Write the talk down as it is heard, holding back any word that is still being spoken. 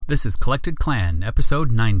This is Collected Clan,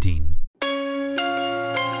 Episode 19. And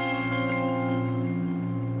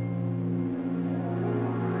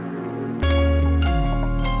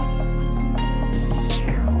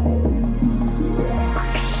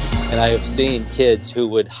I have seen kids who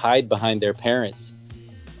would hide behind their parents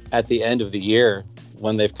at the end of the year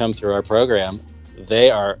when they've come through our program.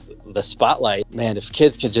 They are the spotlight. Man, if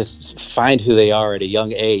kids could just find who they are at a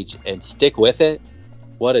young age and stick with it,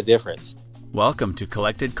 what a difference. Welcome to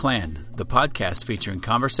Collected Clan, the podcast featuring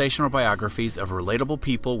conversational biographies of relatable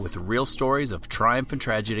people with real stories of triumph and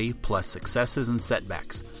tragedy, plus successes and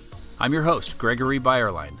setbacks. I'm your host, Gregory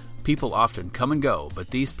Byerline. People often come and go, but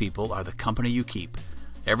these people are the company you keep.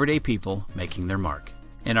 Everyday people making their mark.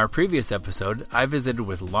 In our previous episode, I visited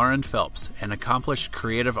with Lauren Phelps, an accomplished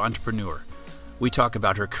creative entrepreneur. We talk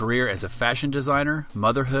about her career as a fashion designer,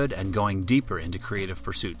 motherhood, and going deeper into creative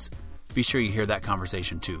pursuits. Be sure you hear that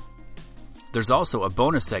conversation too. There's also a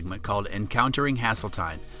bonus segment called Encountering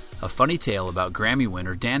Hasseltine, a funny tale about Grammy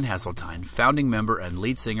winner Dan Hasseltine, founding member and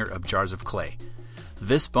lead singer of Jars of Clay.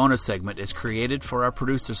 This bonus segment is created for our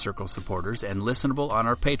Producer Circle supporters and listenable on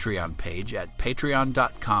our Patreon page at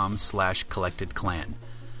patreon.com/collectedclan.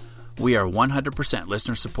 We are 100%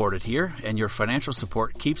 listener supported here, and your financial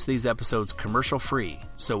support keeps these episodes commercial free,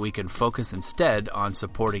 so we can focus instead on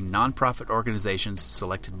supporting nonprofit organizations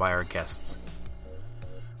selected by our guests.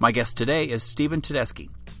 My guest today is Stephen Tedeschi.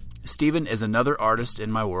 Stephen is another artist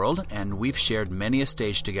in my world, and we've shared many a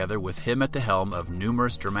stage together with him at the helm of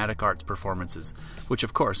numerous dramatic arts performances, which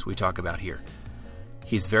of course we talk about here.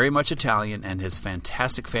 He's very much Italian, and his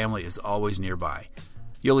fantastic family is always nearby.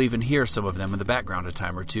 You'll even hear some of them in the background a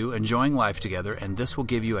time or two, enjoying life together, and this will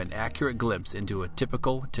give you an accurate glimpse into a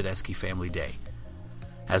typical Tedeschi family day.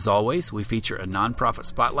 As always, we feature a nonprofit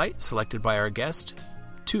spotlight selected by our guest,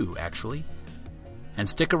 two actually. And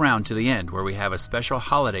stick around to the end where we have a special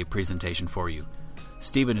holiday presentation for you.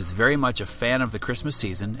 Stephen is very much a fan of the Christmas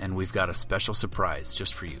season, and we've got a special surprise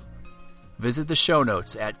just for you. Visit the show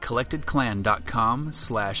notes at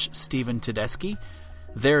collectedclan.com/Stephen Tedeschi.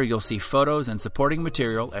 There you'll see photos and supporting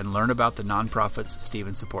material and learn about the nonprofits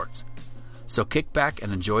Stephen supports. So kick back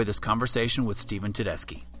and enjoy this conversation with Stephen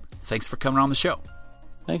Tedeschi. Thanks for coming on the show.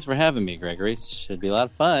 Thanks for having me, Gregory. Should be a lot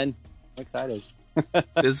of fun. I'm excited.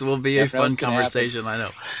 This will be a fun conversation, I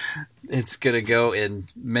know. It's going to go in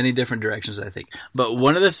many different directions, I think. But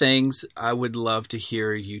one of the things I would love to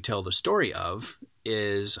hear you tell the story of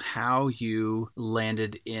is how you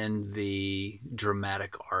landed in the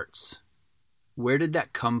dramatic arts. Where did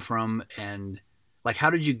that come from, and how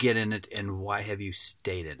did you get in it, and why have you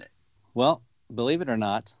stayed in it? Well, believe it or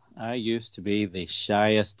not, I used to be the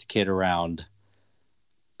shyest kid around.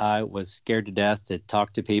 I was scared to death to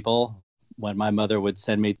talk to people. When my mother would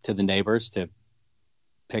send me to the neighbors to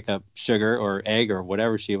pick up sugar or egg or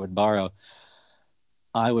whatever she would borrow,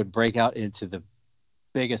 I would break out into the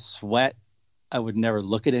biggest sweat. I would never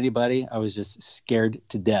look at anybody. I was just scared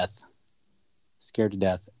to death.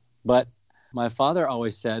 But my father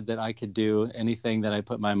always said that I could do anything that I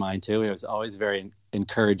put my mind to. He was always very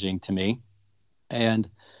encouraging to me. And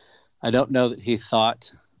I don't know that he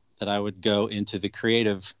thought that I would go into the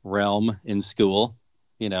creative realm in school.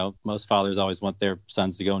 You know, most fathers always want their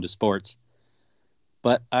sons to go into sports.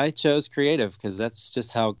 But I chose creative because that's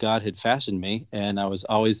just how God had fashioned me. And I was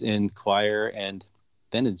always in choir. And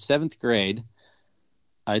then in 7th grade,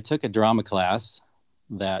 I took a drama class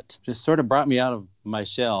that just sort of brought me out of my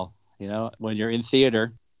shell. You know, when you're in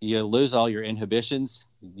theater, you lose all your inhibitions.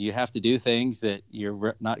 You have to do things that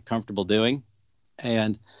you're not comfortable doing.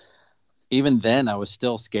 And even then, I was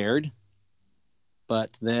still scared.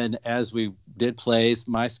 But then as we did plays,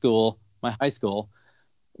 my high school,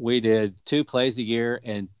 we did 2 plays a year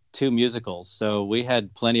and 2 musicals. So we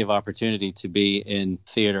had plenty of opportunity to be in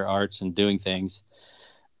theater arts and doing things.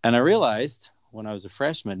 And I realized when I was a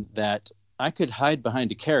freshman that I could hide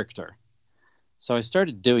behind a character. So I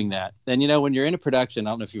started doing that. And, you know, when you're in a production,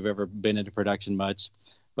 I don't know if you've ever been into production much,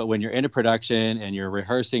 but when you're in a production and you're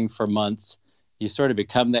rehearsing for months, you sort of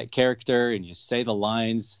become that character and you say the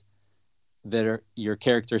lines that your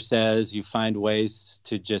character says. You find ways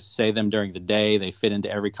to just say them during the day. They fit into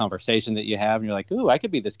every conversation that you have. And you're like, ooh, I could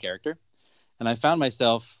be this character. And I found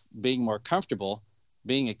myself being more comfortable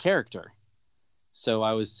being a character. So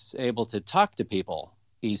I was able to talk to people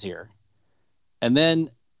easier. And then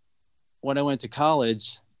when I went to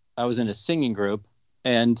college, I was in a singing group,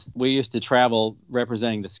 and we used to travel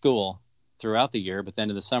representing the school throughout the year. But then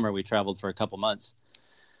in the summer, we traveled for a couple months.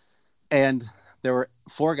 And there were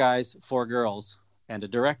 4 guys, 4 girls, and a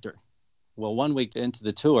director. Well, 1 week into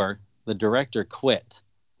the tour, the director quit.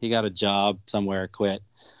 He got a job somewhere, quit.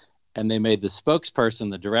 and they made the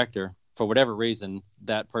spokesperson the director. For whatever reason,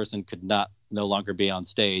 that person could no longer be on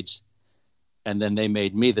stage. And then they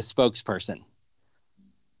made me the spokesperson.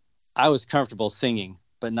 I was comfortable singing,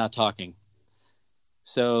 but not talking.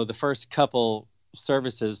 So the first couple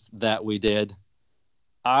services that we did,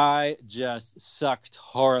 I just sucked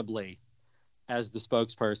horribly as the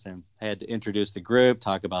spokesperson. I had to introduce the group,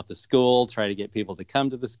 talk about the school, try to get people to come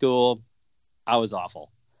to the school. I was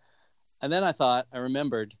awful. And then I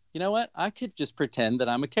remembered, you know what? I could just pretend that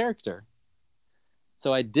I'm a character.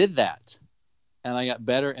 So I did that, and I got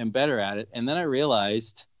better and better at it. And then I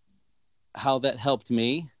realized how that helped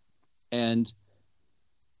me. And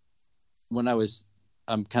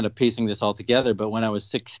I'm kind of piecing this all together, but when I was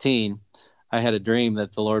 16, I had a dream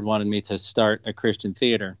that the Lord wanted me to start a Christian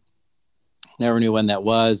theater. Never knew when that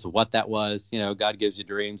was, what that was. You know, God gives you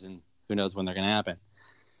dreams, and who knows when they're going to happen.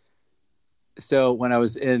 So when I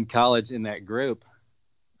was in college in that group,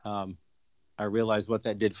 I realized what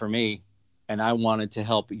that did for me. And I wanted to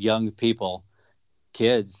help young people,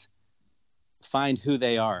 kids, find who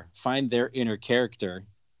they are, find their inner character,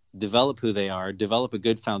 develop who they are, develop a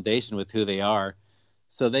good foundation with who they are,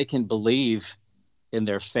 so they can believe in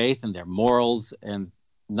their faith and their morals and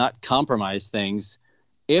not compromise things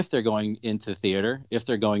if they're going into theater, if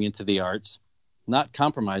they're going into the arts, not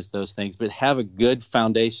compromise those things, but have a good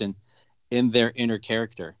foundation in their inner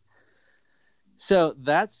character. So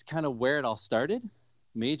that's kind of where it all started.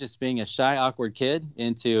 Me just being a shy, awkward kid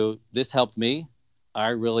into this helped me. I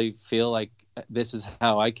really feel like this is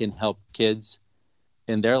how I can help kids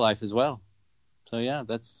in their life as well. So yeah,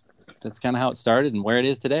 that's kind of how it started and where it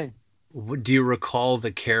is today. Do you recall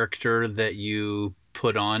the character that you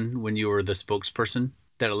put on when you were the spokesperson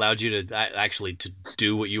that allowed you to actually to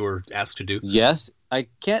do what you were asked to do? Yes. I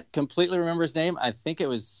can't completely remember his name. I think it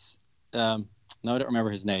was, no, I don't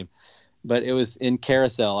remember his name, but it was in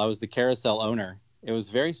Carousel. I was the Carousel owner. It was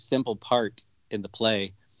a very simple part in the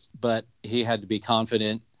play, but he had to be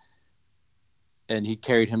confident and he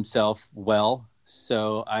carried himself well.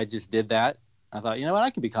 So I just did that. I thought, you know what,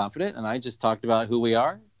 I can be confident. And I just talked about who we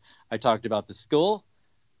are. I talked about the school,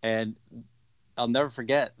 and I'll never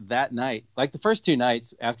forget that night. Like the first 2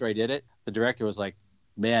 nights after I did it, the director was like,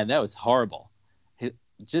 man, that was horrible.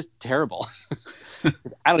 Just terrible.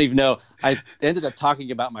 I don't even know. I ended up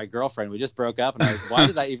talking about my girlfriend. We just broke up, and why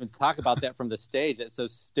did I even talk about that from the stage? That's so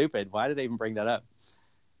stupid. Why did I even bring that up?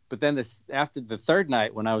 But then after the third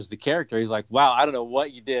night, when I was the character, he's like, wow, I don't know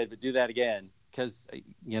what you did, but do that again. Because,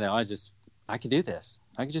 you know, I could do this.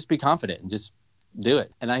 I could just be confident and just do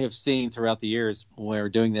it. And I have seen throughout the years where we're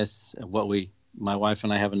doing this, my wife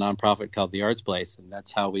and I have a nonprofit called The Arts Place, and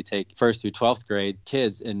that's how we take 1st through 12th grade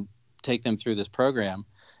kids and take them through this program.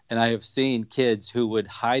 And I have seen kids who would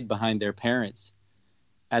hide behind their parents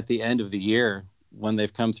at the end of the year when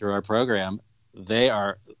they've come through our program. They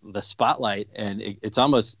are the spotlight. And it's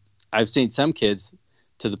almost, I've seen some kids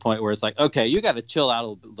to the point where it's like, okay, you got to chill out a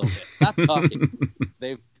little bit. Stop talking.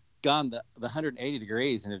 They've gone the 180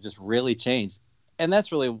 degrees and have just really changed. And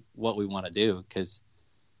that's really what we want to do. Because,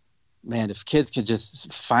 man, if kids could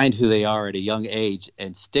just find who they are at a young age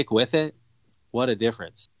and stick with it, what a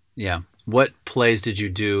difference. Yeah. What plays did you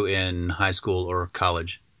do in high school or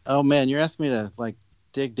college? Oh, man, you're asking me to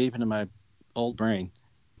dig deep into my old brain.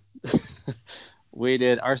 We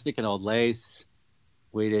did Arsenic and Old Lace.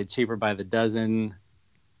 We did Cheaper by the Dozen.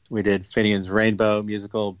 We did Finian's Rainbow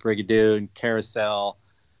musical, Brigadoon, Carousel,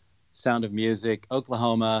 Sound of Music,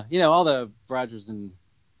 Oklahoma. You know, all the Rodgers and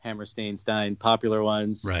Hammerstein popular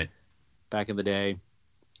ones. Right. Back in the day.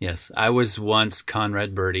 Yes, I was once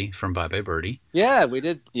Conrad Birdie from Bye Bye Birdie. Yeah, we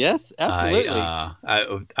did. Yes, absolutely.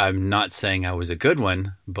 I'm not saying I was a good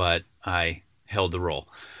one, but I held the role.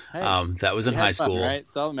 Hey, that was in high school. Fun, right?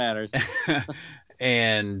 It's all that matters.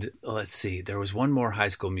 And let's see, there was one more high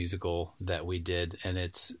school musical that we did, and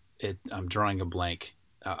I'm drawing a blank.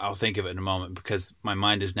 I'll think of it in a moment because my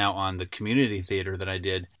mind is now on the community theater that I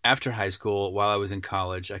did after high school. While I was in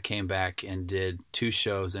college, I came back and did 2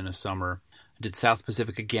 shows in a summer. Did South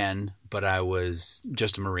Pacific again, but I was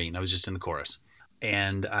just a Marine. I was just in the chorus.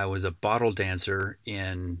 And I was a bottle dancer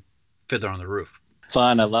in Fiddler on the Roof.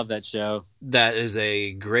 Fun. I love that show. That is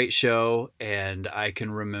a great show. And I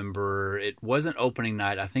can remember it wasn't opening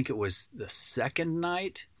night. I think it was the second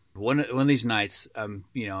night. One of these nights, I'm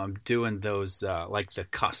doing those, like the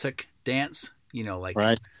Cossack dance, like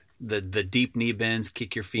right. The deep knee bends,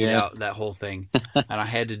 kick your feet out, that whole thing. And I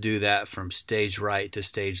had to do that from stage right to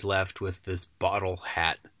stage left with this bottle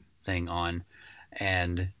hat thing on.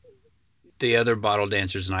 And the other bottle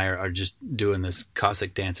dancers and I are just doing this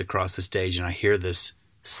Cossack dance across the stage, and I hear this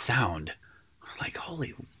sound. I was like,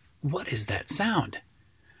 holy, what is that sound?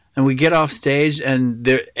 And we get off stage, and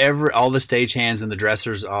all the stage hands and the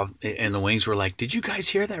dressers off in the wings were like, "Did you guys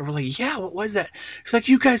hear that?" We're like, "Yeah, what was that?" It's like,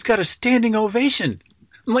 "You guys got a standing ovation."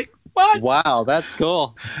 I'm like, "What?" Wow, that's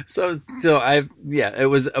cool. So it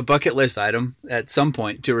was a bucket list item at some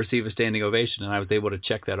point to receive a standing ovation, and I was able to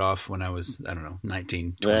check that off when I was, I don't know,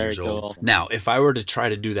 19, 20 Very years old. cool. Now, if I were to try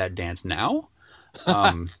to do that dance now,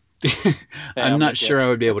 I'm I'm not with sure you. I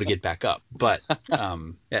would be able to get back up. But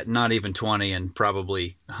at not even 20 and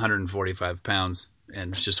probably 145 pounds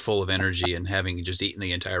and just full of energy and having just eaten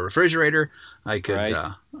the entire refrigerator, I could Right.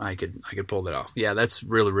 I could pull that off. Yeah, that's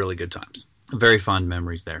really, really good times. Very fond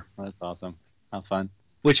memories there. That's awesome. How fun.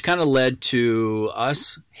 Which kind of led to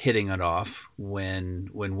us hitting it off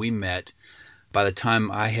when we met. By the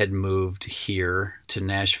time I had moved here to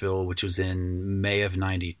Nashville, which was in May of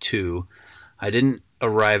 92, I didn't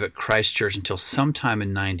arrive at Christ Church until sometime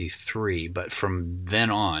in 93. But from then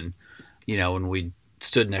on, when we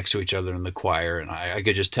stood next to each other in the choir, and I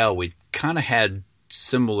could just tell we kind of had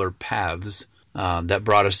similar paths that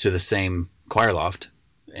brought us to the same choir loft.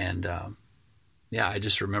 And I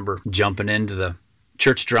just remember jumping into the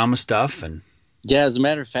church drama stuff. And Yeah, as a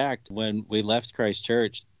matter of fact, when we left Christ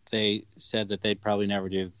Church, they said that they'd probably never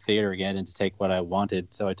do theater again and to take what I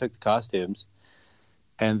wanted. So I took the costumes.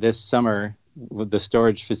 And this summer, with the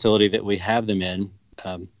storage facility that we have them in,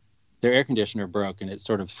 their air conditioner broke and it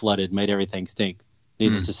sort of flooded, made everything stink.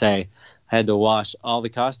 Needless to say, I had to wash all the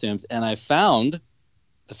costumes. And I found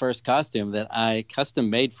the first costume that I custom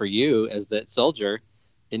made for you as that soldier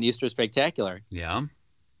in Easter Spectacular. yeah.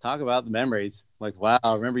 Talk about the memories. Like, wow,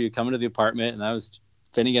 I remember you coming to the apartment and I was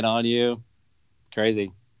pinning it on you.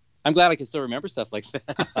 Crazy. I'm glad I can still remember stuff like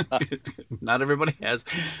that. Not everybody has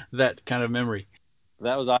that kind of memory.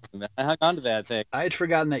 That was awesome. I hung on to that thing. I had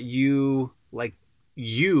forgotten that you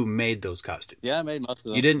made those costumes. Yeah, I made most of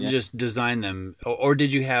them. You didn't Yeah. just design them, or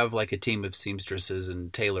did you have like a team of seamstresses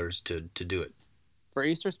and tailors to do it? For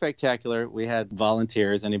Easter Spectacular, we had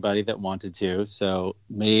volunteers, anybody that wanted to. So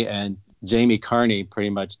me and Jamie Carney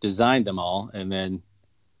pretty much designed them all and then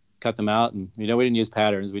cut them out. And, we didn't use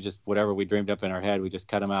patterns. We just, whatever we dreamed up in our head, we just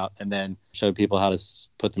cut them out and then showed people how to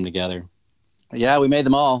put them together. Yeah, we made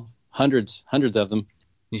them all. Hundreds of them.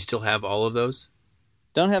 You still have all of those?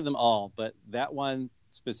 Don't have them all, but that one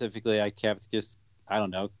specifically I kept just, I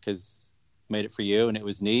don't know, because I made it for you and it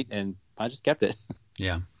was neat and I just kept it.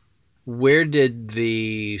 Yeah. Where did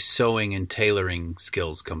the sewing and tailoring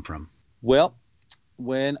skills come from? Well,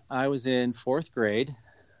 when I was in fourth grade,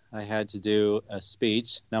 I had to do a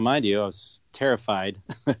speech. Now, mind you, I was terrified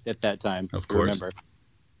at that time. Of course. Remember.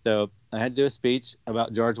 So I had to do a speech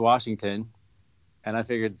about George Washington, and I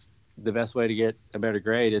figured the best way to get a better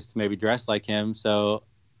grade is to maybe dress like him. So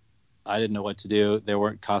I didn't know what to do. There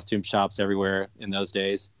weren't costume shops everywhere in those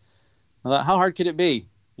days. I thought, how hard could it be?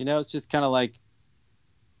 It's just kind of like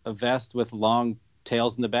a vest with long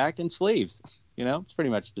tails in the back and sleeves. It's pretty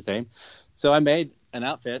much the same. So I made an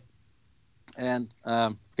outfit and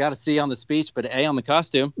got a C on the speech, but an A on the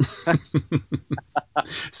costume.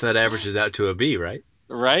 So that averages out to a B, right?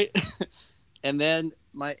 Right. And then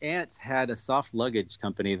my aunt had a soft luggage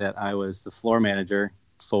company that I was the floor manager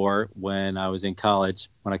for when I was in college,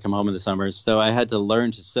 when I come home in the summers. So I had to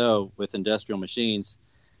learn to sew with industrial machines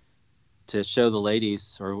to show the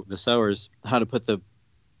ladies or the sewers how to put the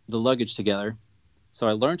luggage together. So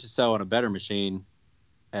I learned to sew on a better machine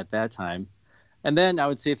at that time. And then I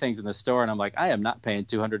would see things in the store and I'm like, I am not paying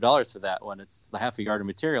 $200 for that when it's the half a yard of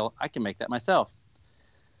material. I can make that myself.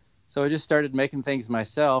 So I just started making things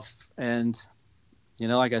myself. And,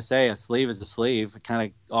 like I say, a sleeve is a sleeve. It kind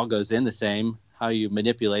of all goes in the same, how you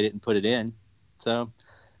manipulate it and put it in. So,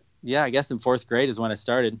 yeah, I guess in fourth grade is when I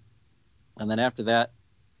started. And then after that,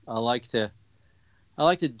 I like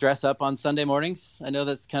to dress up on Sunday mornings. I know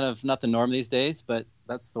that's kind of not the norm these days, but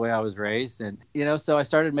that's the way I was raised. And, so I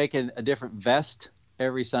started making a different vest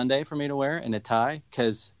every Sunday for me to wear and a tie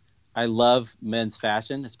because I love men's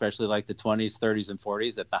fashion, especially like the 20s, 30s, and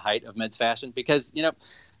 40s at the height of men's fashion. Because,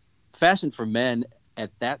 fashion for men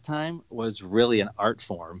at that time was really an art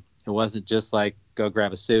form. It wasn't just like go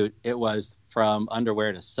grab a suit. It was from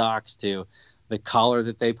underwear to socks to the collar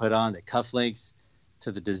that they put on, the cufflinks,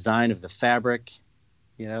 to the design of the fabric.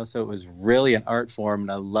 So it was really an art form,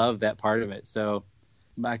 and I love that part of it. So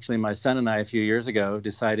actually, my son and I, a few years ago,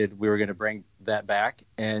 decided we were going to bring that back,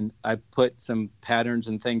 and I put some patterns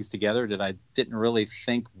and things together that I didn't really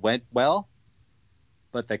think went well.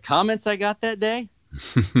 But the comments I got that day.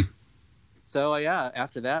 So,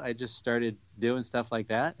 after that, I just started doing stuff like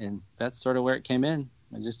that, and that's sort of where it came in.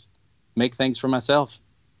 I just make things for myself.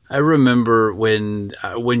 I remember when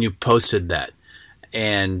you posted that,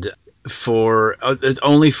 and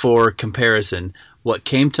only for comparison, what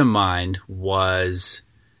came to mind was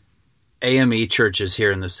AME churches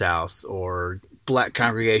here in the South, or black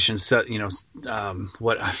congregations.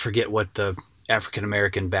 I forget what the African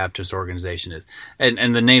American Baptist organization is,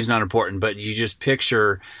 and the name's not important, but you just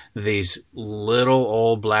picture these little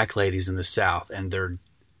old black ladies in the South and their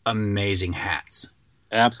amazing hats.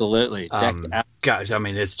 Absolutely. Gosh, I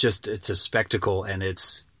mean, it's a spectacle, and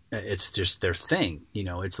it's just their thing.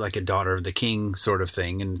 It's like a daughter of the king sort of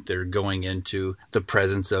thing, and they're going into the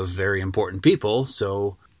presence of very important people.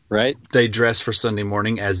 So right, they dress for Sunday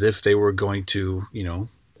morning as if they were going to,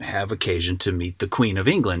 have occasion to meet the Queen of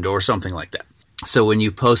England or something like that. So when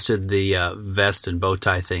you posted the vest and bow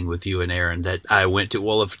tie thing with you and Aaron, that I went to,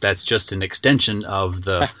 well, if that's just an extension of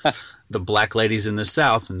the the black ladies in the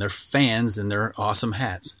South and their fans and their awesome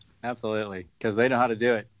hats. Absolutely, because they know how to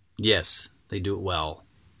do it. Yes, they do it well.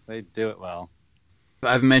 They do it well.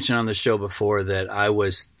 I've mentioned on the show before that I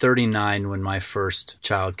was 39 when my first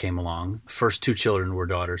child came along. First two children were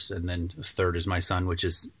daughters, and then the third is my son, which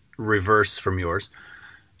is reverse from yours.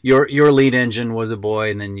 Your lead engine was a boy,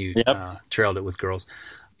 and then you trailed it with girls.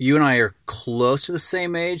 You and I are close to the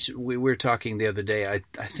same age. We were talking the other day.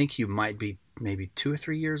 I think you might be maybe 2 or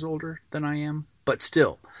 3 years older than I am, but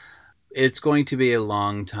still, it's going to be a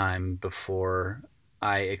long time before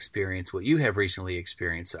I experience what you have recently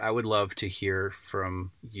experienced. I would love to hear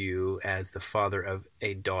from you as the father of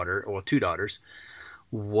a daughter, or 2 daughters,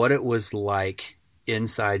 what it was like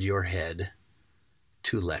inside your head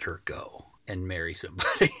to let her go and marry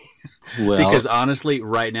somebody. Well, because honestly,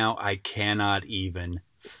 right now, I cannot even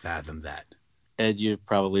fathom that. And you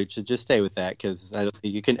probably should just stay with that, because I don't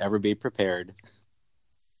think you can ever be prepared.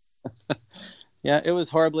 Yeah, it was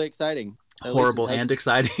horribly exciting. Horrible and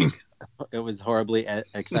exciting. It was horribly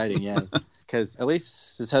exciting, yes. Because at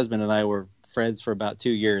least his husband and I were friends for about 2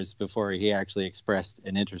 years before he actually expressed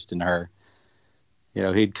an interest in her.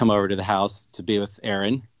 He'd come over to the house to be with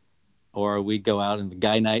Aaron, or we'd go out on the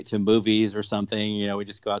guy night to movies or something. We'd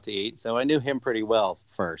just go out to eat. So I knew him pretty well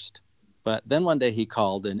first. But then one day he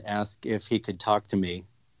called and asked if he could talk to me,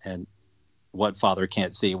 and what father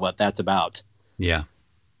can't see what that's about. Yeah.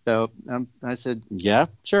 So I said, yeah,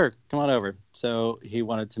 sure, come on over. So he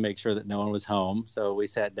wanted to make sure that no one was home. So we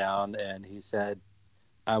sat down, and he said,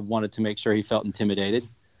 I wanted to make sure he felt intimidated.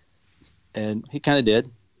 And he kind of did.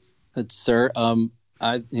 I said, sir,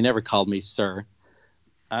 he never called me sir.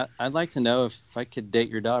 I'd like to know if I could date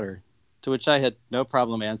your daughter. To which I had no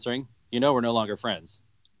problem answering, we're no longer friends.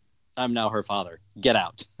 I'm now her father. Get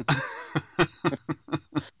out.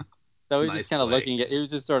 So he was just kind of he was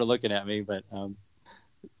just sort of looking at me. But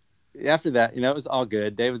after that, it was all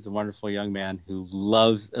good. David's a wonderful young man who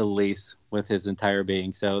loves Elise with his entire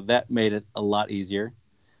being. So that made it a lot easier.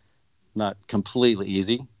 Not completely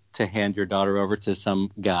easy to hand your daughter over to some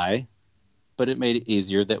guy, but it made it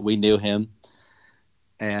easier that we knew him,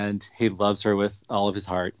 and he loves her with all of his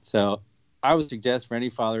heart. So I would suggest for any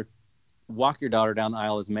father, walk your daughter down the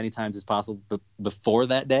aisle as many times as possible before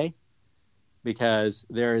that day, because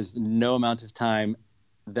there is no amount of time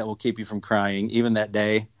that will keep you from crying. Even that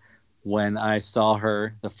day when I saw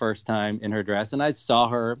her the first time in her dress, and I saw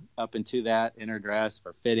her up into that in her dress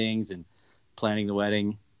for fittings and planning the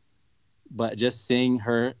wedding, but just seeing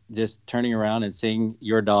her just turning around and seeing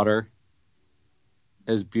your daughter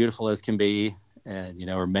as beautiful as can be, and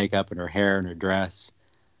her makeup and her hair and her dress,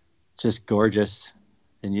 just gorgeous.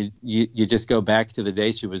 And you just go back to the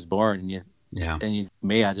day she was born, and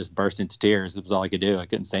I just burst into tears. It was all I could do. I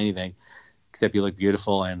couldn't say anything except you look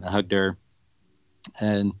beautiful, and I hugged her.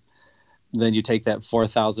 And then you take that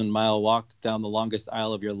 4,000-mile walk down the longest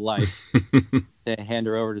aisle of your life to hand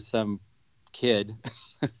her over to some kid.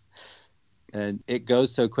 And it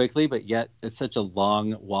goes so quickly, but yet it's such a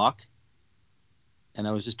long walk. And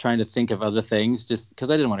I was just trying to think of other things, just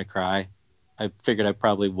because I didn't want to cry. I figured I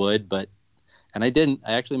probably would, and I didn't.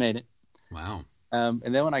 I actually made it. Wow. And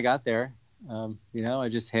then when I got there, I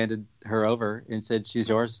just handed her over and said, she's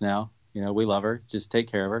yours now. We love her. Just take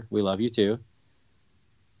care of her. We love you too.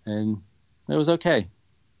 And it was okay.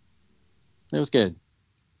 It was good.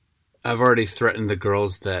 I've already threatened the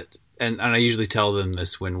girls that, and I usually tell them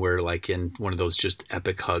this when we're like in one of those just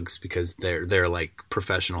epic hugs, because they're like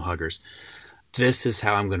professional huggers. This is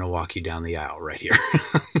how I'm going to walk you down the aisle right here.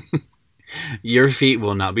 Your feet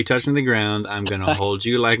will not be touching the ground. I'm going to hold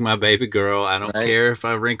you like my baby girl. I don't care if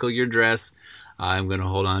I wrinkle your dress. I'm going to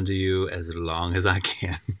hold on to you as long as I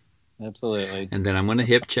can. Absolutely. And then I'm going to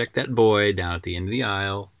hip check that boy down at the end of the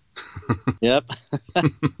aisle. Yep.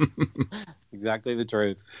 Exactly the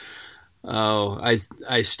truth. Oh,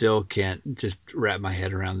 I still can't just wrap my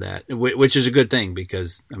head around that, which is a good thing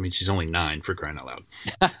because, I mean, she's only 9 for crying out loud.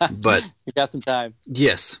 But you got some time.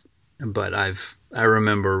 Yes, but I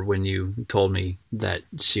remember when you told me that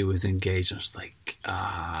she was engaged. I was like,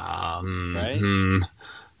 right?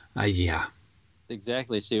 Yeah.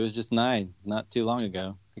 Exactly. She was just 9, not too long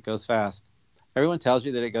ago. It goes fast. Everyone tells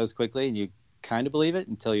you that it goes quickly, and you kind of believe it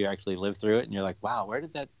until you actually live through it, and you're like, wow, where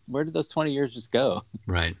did those 20 years just go?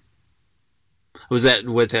 Right. Was that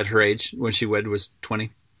at her age when she wed was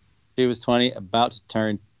 20? She was 20, about to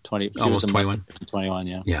turn 20. She Almost was 21. 21,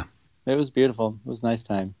 yeah. Yeah. It was beautiful. It was a nice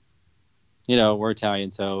time. You know, we're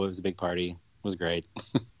Italian, so it was a big party. It was great.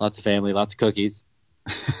 Lots of family, lots of cookies.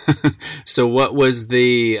 So what was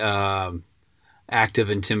the act of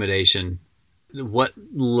intimidation? What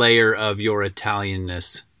layer of your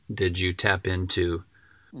Italianness did you tap into?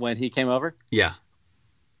 When he came over? Yeah.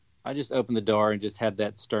 I just opened the door and just had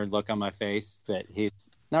that stern look on my face that he's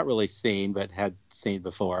not really seen, but had seen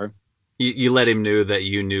before. You let him know that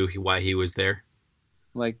you knew why he was there?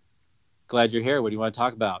 Like, glad you're here. What do you want to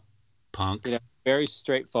talk about? Punk. You know, very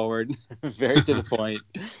straightforward, very to the point.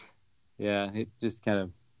 Yeah, it just kind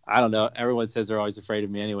of, I don't know. Everyone says they're always afraid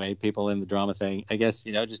of me anyway, people in the drama thing. I guess,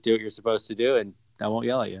 you know, just do what you're supposed to do and I won't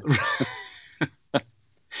yell at you.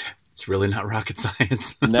 It's really not rocket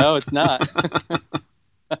science. No, it's not.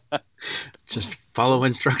 Just follow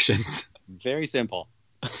instructions. Very simple.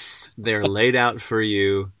 They're laid out for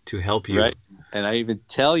you to help you. Right. And I even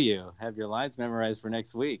tell you, have your lines memorized for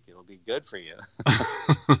next week. It'll be good for you.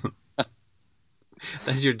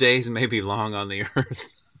 That your days may be long on the earth.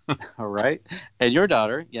 All right. And your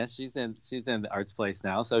daughter, yes, she's in the arts place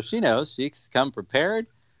now. So she knows she's come prepared.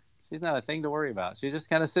 She's not a thing to worry about. She just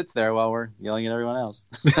kind of sits there while we're yelling at everyone else.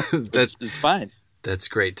 It's fine. That's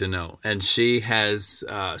great to know. And she has,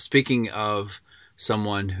 speaking of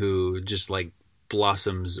someone who just like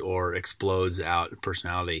blossoms or explodes out in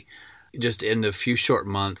personality, just in the few short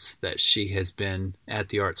months that she has been at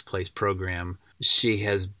the Arts Place program, she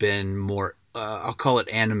has been more, I'll call it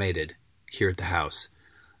animated here at the house.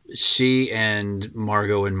 She and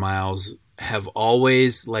Margot and Miles have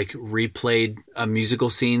always like replayed musical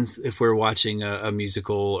scenes. If we're watching a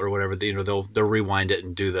musical or whatever, you know, they'll rewind it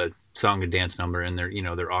and do the song and dance number in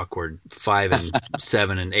their awkward 5 and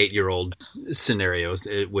 7 and 8-year-old scenarios,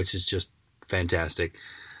 which is just fantastic.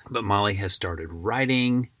 But Molly has started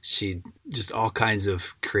writing. She just all kinds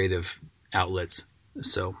of creative outlets.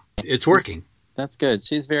 So it's working. That's good.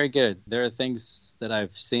 She's very good. There are things that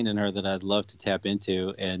I've seen in her that I'd love to tap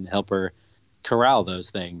into and help her corral those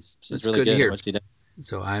things. She's That's really good to good hear. at what she does.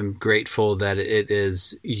 So I'm grateful that it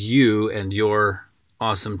is you and your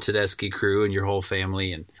awesome Tedeschi crew and your whole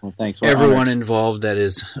family and Well, thanks. We're everyone honored. involved that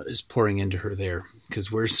is pouring into her there,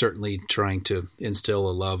 because we're certainly trying to instill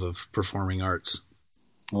a love of performing arts.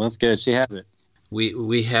 Well, that's good. She has it.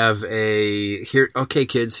 We have a here. Okay,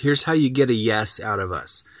 kids, here's how you get a yes out of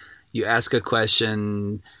us. You ask a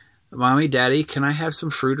question, Mommy, Daddy, can I have some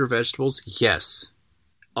fruit or vegetables? Yes.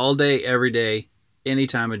 All day, every day, any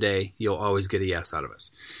time of day, you'll always get a yes out of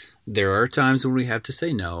us. There are times when we have to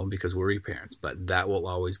say no because we're your parents, but that will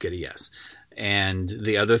always get a yes. And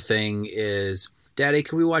the other thing is, Daddy,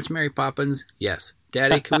 can we watch Mary Poppins? Yes.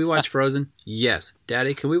 Daddy, can we watch Frozen? Yes.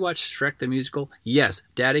 Daddy, can we watch Shrek the Musical? Yes.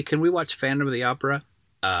 Daddy, can we watch Phantom of the Opera?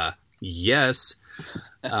 Yes.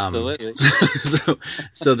 Absolutely.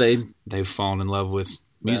 So they've fallen in love with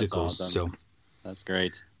musicals. That's So awesome. That's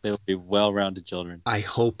great. They will be well-rounded children. I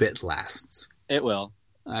hope it lasts. It will.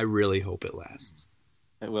 I really hope it lasts.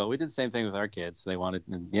 It will. We did the same thing with our kids. They wanted,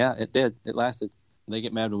 and yeah, it did. It lasted. They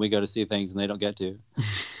get mad when we go to see things and they don't get to.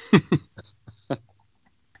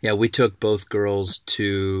 Yeah, we took both girls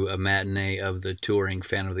to a matinee of the touring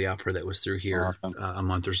Phantom of the Opera that was through here Awesome. a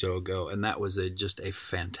month or so ago, and that was just a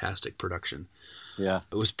fantastic production. Yeah.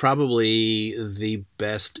 It was probably the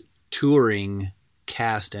best touring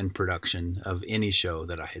cast and production of any show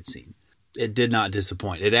that I had seen. It did not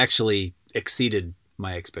disappoint. It actually exceeded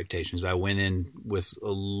my expectations. I went in with a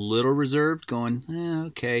little reserved, going,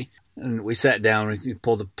 okay. And we sat down, we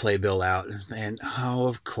pulled the playbill out, and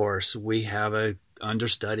of course, we have a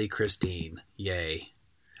understudy, Christine. Yay.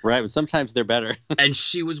 Right, but sometimes they're better. And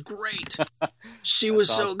she was great. She was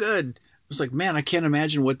so good. I was like, man, I can't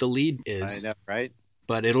imagine what the lead is. I know, right?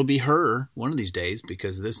 But it'll be her one of these days,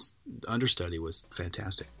 because this understudy was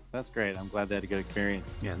fantastic. That's great. I'm glad they had a good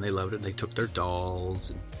experience. Yeah, and they loved it. They took their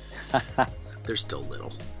dolls, and they're still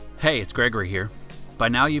little. Hey, it's Gregory here. By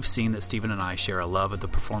now you've seen that Stephen and I share a love of the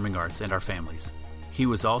performing arts and our families. He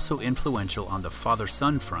was also influential on the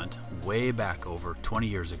father-son front way back over 20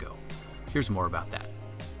 years ago. Here's more about that.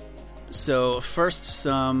 So first,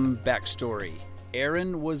 some backstory.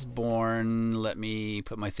 Aaron was born, let me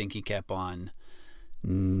put my thinking cap on,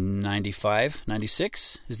 95,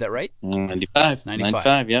 96, is that right?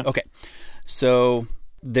 95, yeah. Okay, so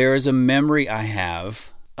there is a memory I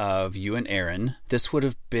have of you and Aaron. This would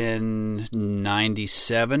have been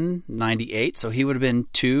 97, 98, so he would have been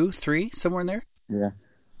 2, 3, somewhere in there? Yeah.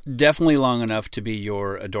 Definitely long enough to be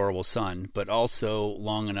your adorable son, but also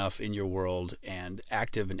long enough in your world and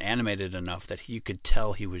active and animated enough that you could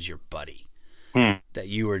tell he was your buddy. That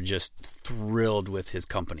you were just thrilled with his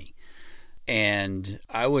company. And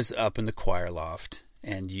I was up in the choir loft,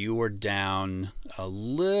 and you were down a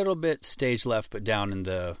little bit stage left, but down in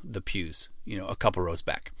the pews, a couple rows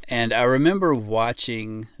back. And I remember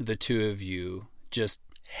watching the two of you just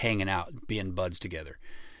hanging out, being buds together.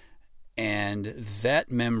 And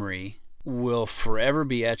that memory will forever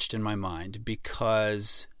be etched in my mind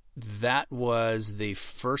because that was the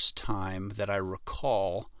first time that I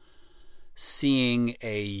recall seeing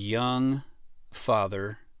a young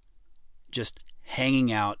father just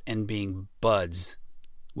hanging out and being buds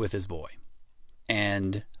with his boy.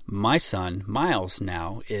 And my son, Miles,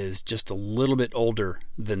 now is just a little bit older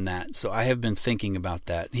than that. So I have been thinking about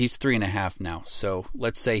that. He's 3.5 now. So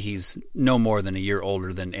let's say he's no more than a year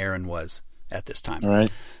older than Aaron was at this time. All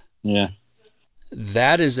right. Yeah.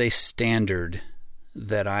 That is a standard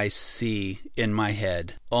that I see in my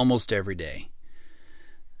head almost every day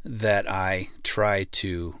that I try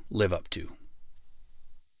to live up to.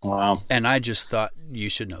 Wow. And I just thought you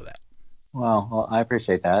should know that. Well, I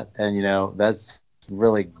appreciate that. And, that's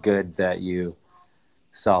really good that you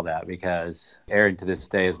saw that because Aaron to this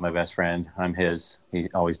day is my best friend. I'm his. He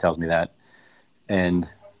always tells me that. And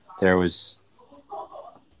there was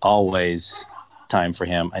always time for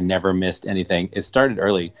him. I never missed anything. It started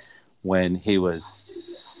early when he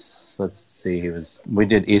was, we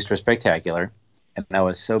did Easter Spectacular. And I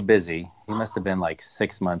was so busy. He must have been like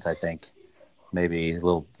 6 months, I think, maybe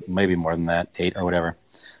more than that, 8 or whatever.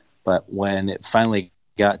 But when it finally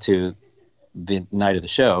got to the night of the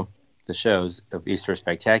shows of Easter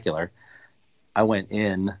Spectacular, I went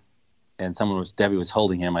in and Debbie was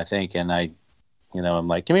holding him, I think. And I'm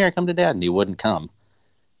like, come here, come to Dad. And he wouldn't come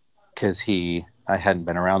because I hadn't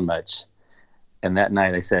been around much. And that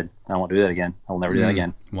night I said, I won't do that again. I will never do that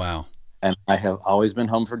again. Wow. And I have always been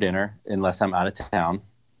home for dinner unless I'm out of town.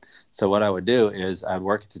 So what I would do is I'd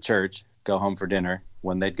work at the church, go home for dinner.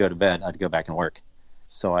 When they'd go to bed, I'd go back and work.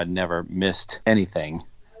 So I'd never missed anything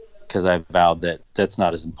because I vowed that that's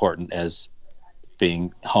not as important as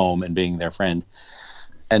being home and being their friend.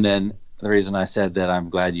 And then the reason I said that I'm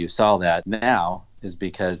glad you saw that now is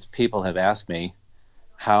because people have asked me,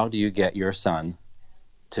 how do you get your son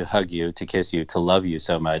to hug you, to kiss you, to love you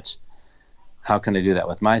so much? How can I do that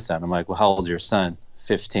with my son? I'm like, well, how old's your son?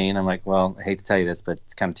 15. I'm like, well, I hate to tell you this, but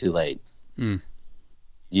it's kind of too late.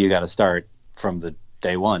 You got to start from the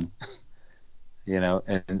day one,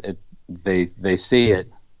 and they see it,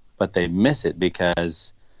 but they miss it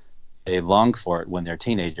because they long for it when they're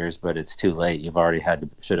teenagers, but it's too late. You've already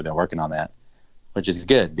should have been working on that, which is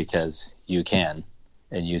good because you can,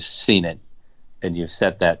 and you've seen it, and you've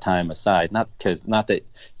set that time aside. Not that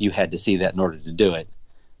you had to see that in order to do it.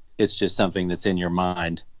 It's just something that's in your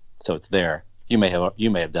mind, so it's there. You may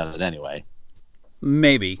have done it anyway.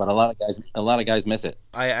 Maybe. But a lot of guys miss it.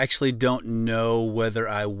 I actually don't know whether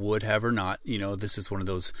I would have or not. This is one of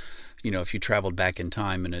those, if you traveled back in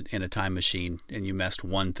time in a time machine and you messed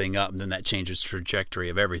one thing up, then that changes the trajectory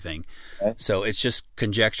of everything. Okay. So it's just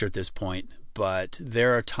conjecture at this point. But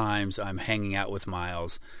there are times I'm hanging out with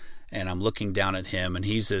Miles and I'm looking down at him, and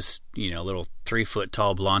he's this, little 3-foot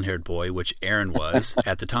tall blonde-haired boy, which Aaron was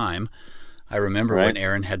at the time. I remember when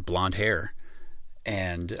Aaron had blonde hair,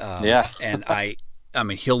 and and I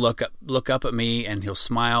mean, he'll look up at me and he'll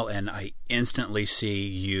smile, and I instantly see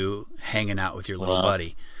you hanging out with your little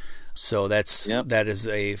buddy. So that is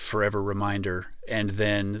a forever reminder. And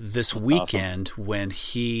then this weekend, when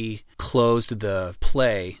he closed the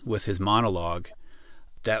play with his monologue,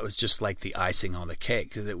 that was just like the icing on the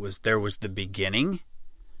cake. There was the beginning,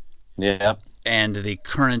 and the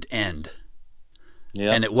current end.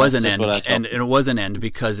 Yeah, and it was an end, and it was an end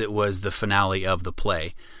because it was the finale of the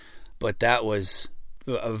play. But that was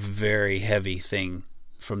a very heavy thing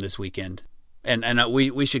from this weekend. And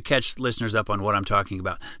we should catch listeners up on what I'm talking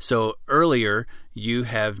about. So earlier you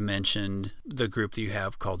have mentioned the group that you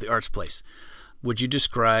have called the Arts Place. Would you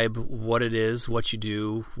describe what it is, what you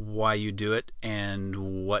do, why you do it,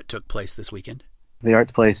 and what took place this weekend? The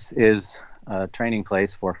Arts Place is a training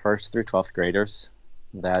place for 1st through 12th graders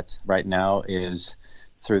that right now is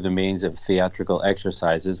through the means of theatrical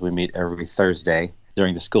exercises. We meet every Thursday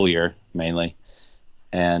during the school year mainly,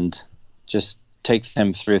 and just take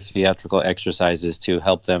them through theatrical exercises to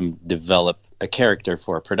help them develop a character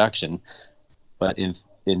for a production, but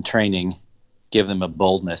in training, give them a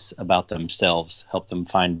boldness about themselves, help them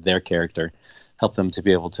find their character, help them to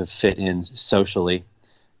be able to fit in socially,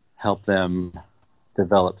 help them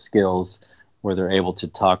develop skills where they're able to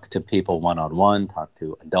talk to people one-on-one, talk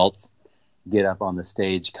to adults, get up on the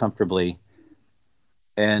stage comfortably,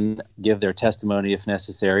 and give their testimony if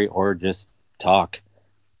necessary, or just talk.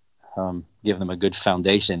 Give them a good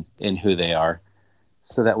foundation in who they are,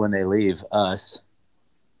 so that when they leave us,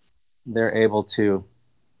 they're able to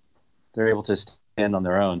stand on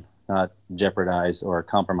their own, not jeopardize or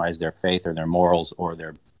compromise their faith or their morals or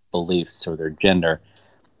their beliefs or their gender,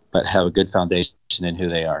 but have a good foundation in who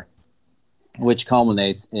they are, which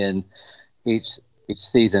culminates in each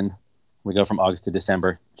season. We go from August to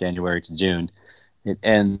December, January to June. It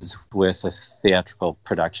ends with a theatrical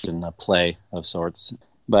production, a play of sorts.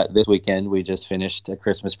 But this weekend, we just finished a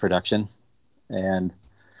Christmas production, and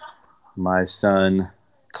my son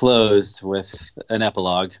closed with an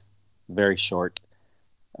epilogue, very short,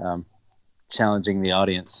 challenging the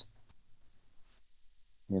audience,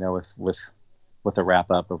 with a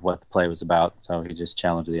wrap-up of what the play was about. So he just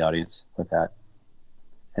challenged the audience with that.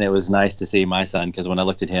 And it was nice to see my son, because when I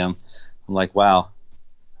looked at him, I'm like, wow,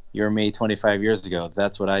 you're me 25 years ago.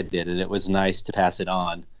 That's what I did. And it was nice to pass it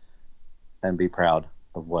on and be proud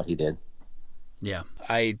of what he did. Yeah,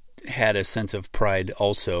 I had a sense of pride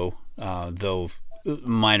also, though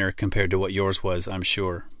minor compared to what yours was, I'm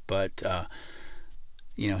sure. But,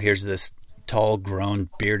 here's this tall, grown,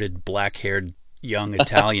 bearded, black-haired young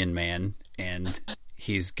Italian man, and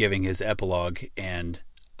he's giving his epilogue, and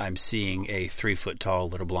I'm seeing a 3-foot-tall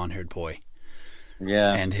little blonde-haired boy.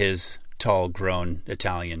 Yeah. And his tall, grown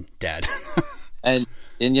Italian dad. and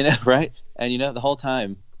right? And the whole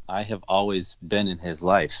time I have always been in his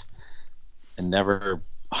life and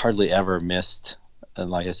hardly ever missed,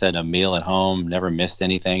 like I said, a meal at home, never missed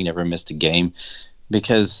anything, never missed a game,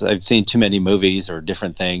 because I've seen too many movies or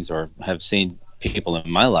different things, or have seen people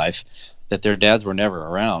in my life that their dads were never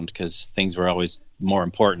around because things were always more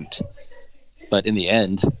important. But in the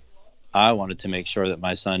end, I wanted to make sure that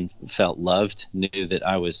my son felt loved, knew that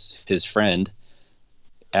I was his friend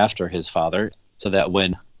after his father, so that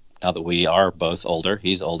now that we are both older,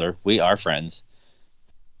 he's older, we are friends,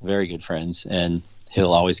 very good friends, and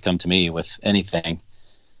he'll always come to me with anything,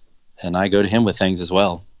 and I go to him with things as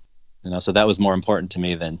well. So that was more important to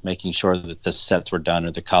me than making sure that the sets were done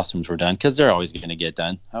or the costumes were done, because they're always going to get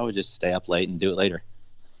done. I would just stay up late and do it later,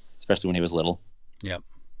 especially when he was little. Yep.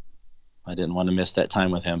 I didn't want to miss that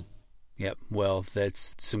time with him. Yep. Well,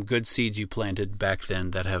 that's some good seeds you planted back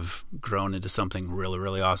then that have grown into something really,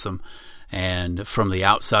 really awesome. And from the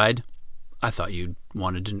outside, I thought you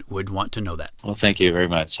would want to know that. Well, thank you very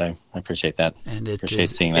much. I appreciate that. And appreciate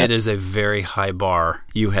seeing that. It is a very high bar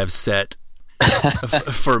you have set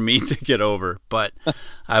for me to get over, but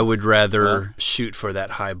I would rather shoot for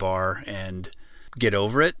that high bar and get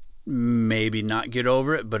over it. Maybe not get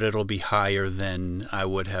over it, but it'll be higher than I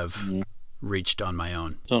would have reached on my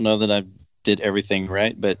own. Don't know that I did everything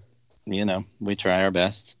right, but we try our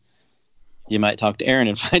best. You might talk to Aaron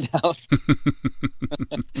and find out.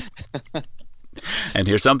 And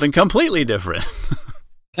here's something completely different.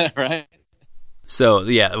 Right. So,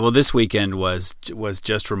 yeah, well, this weekend was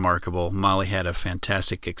just remarkable. Molly had a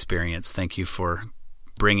fantastic experience. Thank you for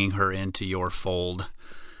bringing her into your fold.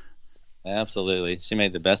 Absolutely. She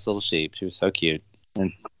made the best little sheep. She was so cute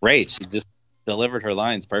and great. She just delivered her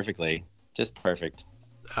lines perfectly. Just perfect.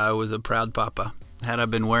 I was a proud papa. Had I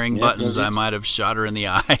been wearing buttons, I might have shot her in the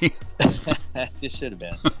eye. You should have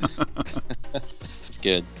been. It's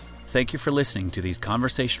good. Thank you for listening to these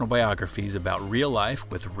conversational biographies about real life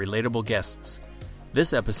with relatable guests.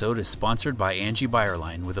 This episode is sponsored by Angie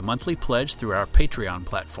Byerline with a monthly pledge through our Patreon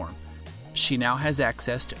platform. She now has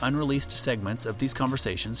access to unreleased segments of these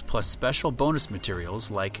conversations, plus special bonus materials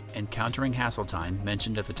like Encountering Hasseltine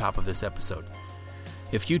mentioned at the top of this episode.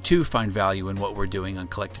 If you too find value in what we're doing on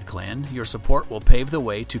Collected Clan, your support will pave the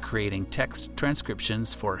way to creating text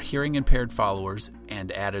transcriptions for hearing-impaired followers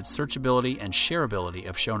and added searchability and shareability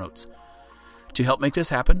of show notes. To help make this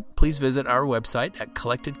happen, please visit our website at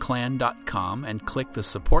collectedclan.com and click the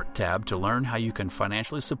Support tab to learn how you can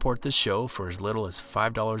financially support this show for as little as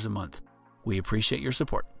 $5 a month. We appreciate your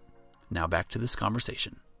support. Now back to this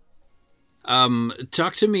conversation.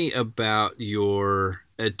 Talk to me about your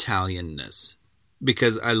Italianness,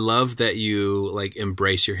 because I love that you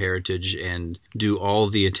embrace your heritage and do all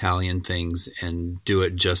the Italian things and do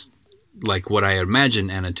it just like what I imagine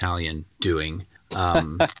an Italian doing.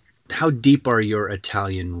 how deep are your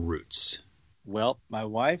Italian roots? Well, my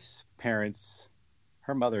wife's parents,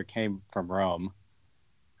 her mother came from Rome.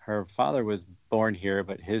 Her father was born here,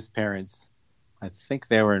 but his parents, I think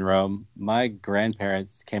they were in Rome. My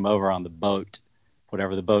grandparents came over on the boat,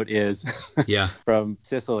 whatever the boat is, Yeah. from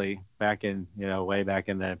Sicily back in, way back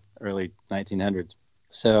in the early 1900s.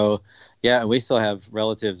 So, yeah, we still have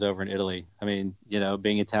relatives over in Italy. I mean,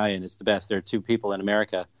 being Italian is the best. There are two people in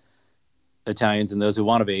America, Italians and those who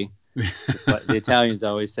want to be. What the Italians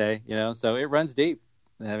always say, so it runs deep.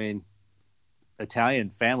 I mean, Italian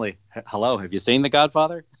family. Hello, have you seen The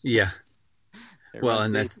Godfather? Yeah. Well,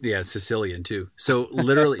 and deep. that's, Sicilian too. So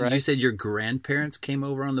literally, Right? You said your grandparents came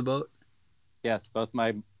over on the boat? Yes, both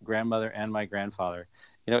my grandmother and my grandfather.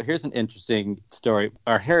 Here's an interesting story.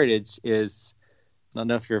 Our heritage is, I don't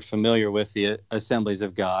know if you're familiar with the Assemblies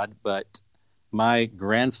of God, but my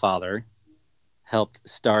grandfather helped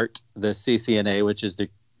start the CCNA, which is the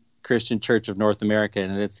Christian Church of North America,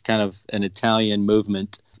 and it's kind of an Italian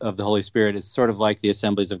movement of the Holy Spirit. It's sort of like the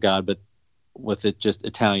Assemblies of God, but with it just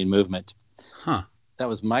Italian movement. Huh. That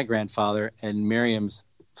was my grandfather, and Miriam's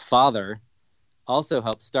father also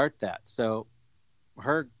helped start that. So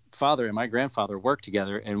her father and my grandfather worked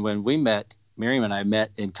together, and when we met, Miriam and I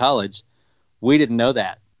met in college, we didn't know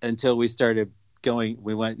that until we started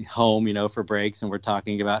we went home, for breaks, and we're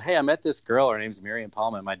talking about, hey, I met this girl, her name's Miriam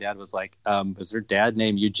Palma, and my dad was like, was her dad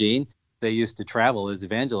named Eugene? They used to travel as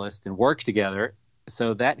evangelists and work together.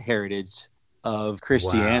 So that heritage of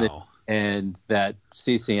Christianity and that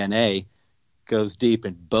CCNA goes deep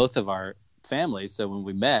in both of our families. So when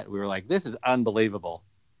we met, we were like, this is unbelievable.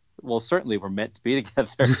 Well, certainly we're meant to be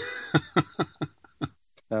together.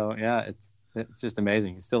 So yeah, it's just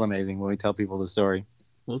amazing. It's still amazing when we tell people the story.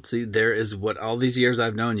 Well, see, there is what all these years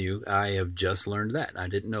I've known you, I have just learned that. I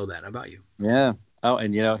didn't know that about you. Yeah. Oh,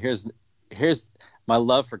 and here's my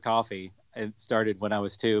love for coffee. It started when I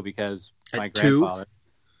was 2 because my grandfather. 2?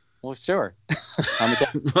 Well, sure.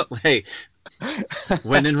 Well, hey,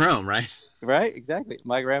 when in Rome, right? Right, exactly.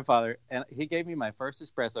 My grandfather, and he gave me my first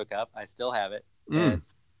espresso cup. I still have it,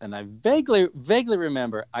 and I vaguely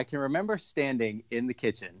remember. I can remember standing in the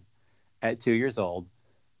kitchen at 2 years old,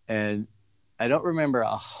 and I don't remember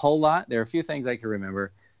a whole lot. There are a few things I can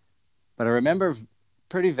remember, but I remember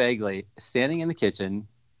pretty vaguely standing in the kitchen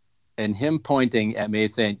and him pointing at me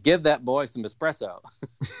saying, give that boy some espresso.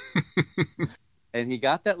 And he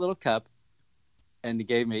got that little cup and he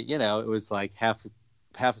gave me, it was like half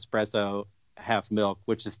espresso, half milk,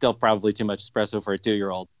 which is still probably too much espresso for a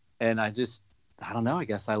 2-year-old. And I don't know, I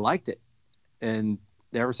guess I liked it. And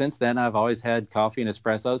ever since then, I've always had coffee and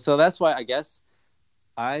espresso. So that's why I guess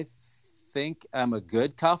I think I'm a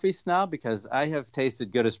good coffee snob, because I have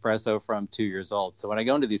tasted good espresso from 2 years old. So when I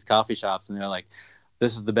go into these coffee shops and they're like,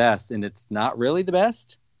 this is the best, and it's not really the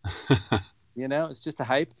best, it's just a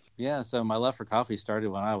hype. Yeah. So my love for coffee started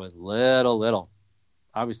when I was little,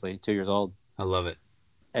 obviously 2 years old. I love it.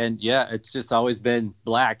 And yeah, it's just always been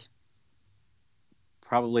black.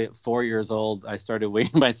 Probably at 4 years old, I started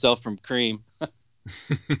weaning myself from cream.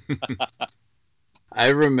 I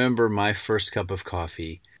remember my first cup of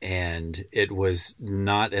coffee, and it was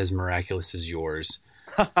not as miraculous as yours.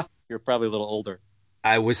 You're probably a little older.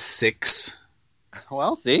 I was 6.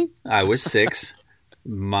 Well, see? I was 6.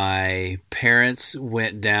 My parents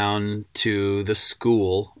went down to the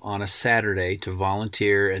school on a Saturday to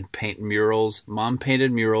volunteer and paint murals. Mom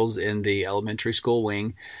painted murals in the elementary school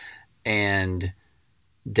wing, and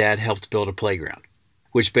Dad helped build a playground,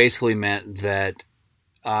 which basically meant that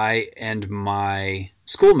I and my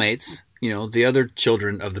schoolmates, the other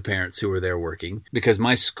children of the parents who were there working, because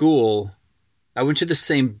my school, I went to the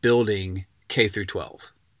same building K through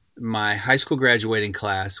 12. My high school graduating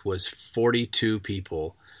class was 42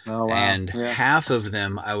 people, and half of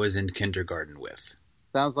them I was in kindergarten with.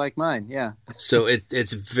 Sounds like mine, yeah. So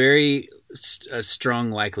it's very a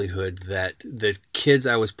strong likelihood that the kids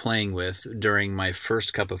I was playing with during my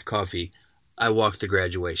first cup of coffee, I walked the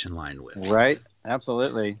graduation line with. Right,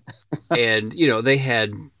 absolutely. And, they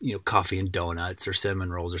had, coffee and donuts or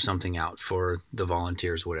cinnamon rolls or something out for the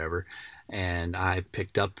volunteers, whatever. And I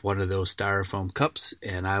picked up one of those styrofoam cups,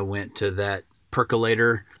 and I went to that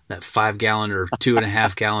percolator, that 5-gallon or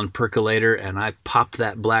 2.5-gallon percolator, and I popped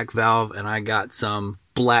that black valve, and I got some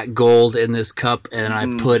black gold in this cup, and I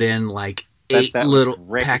put in like 8 little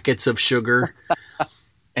packets of sugar.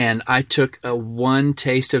 And I took one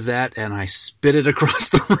taste of that, and I spit it across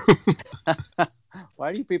the room.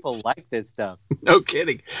 Why do you people like this stuff? No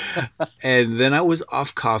kidding. And then I was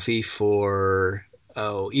off coffee for,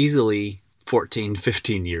 easily 14,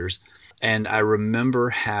 15 years. And I remember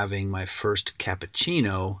having my first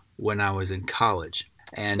cappuccino when I was in college.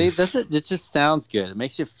 And See, it just sounds good. It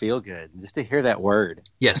makes you feel good just to hear that word.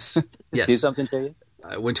 Yes. Yes. Do something to you?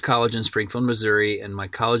 I went to college in Springfield, Missouri, and my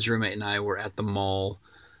college roommate and I were at the mall,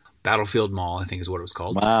 Battlefield Mall, I think is what it was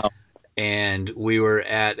called. Wow. And we were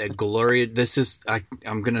at a Gloria.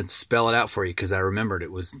 I'm going to spell it out for you because I remembered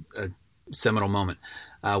it was a seminal moment.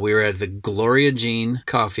 We were at the Gloria Jean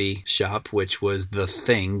coffee shop, which was the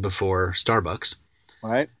thing before Starbucks.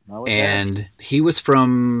 Right. And he was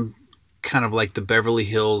from kind of like the Beverly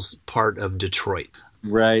Hills part of Detroit.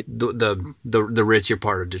 Right. The richer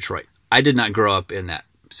part of Detroit. I did not grow up in that.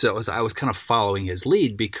 So I was kind of following his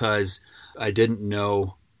lead because I didn't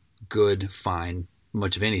know good, fine,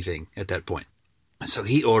 much of anything at that point. So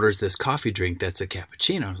he orders this coffee drink that's a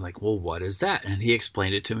cappuccino. I was like, well, what is that? And he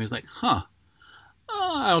explained it to me. He's like,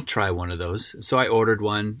 I'll try one of those. So I ordered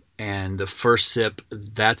one, and the first sip,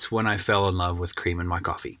 that's when I fell in love with cream in my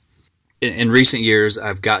coffee. In recent years,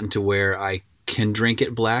 I've gotten to where I can drink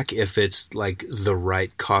it black if it's like the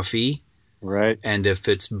right coffee. Right. And if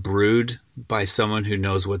it's brewed by someone who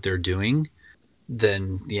knows what they're doing,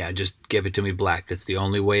 then yeah, just give it to me black. That's the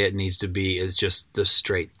only way it needs to be, is just the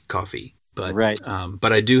straight coffee. But right.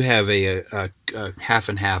 But I do have a half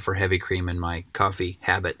and half or heavy cream in my coffee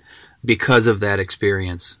habit because of that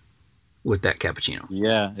experience with that cappuccino.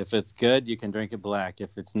 Yeah, if it's good, you can drink it black.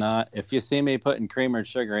 If it's not, if you see me putting cream or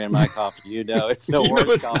sugar in my coffee, you know it's the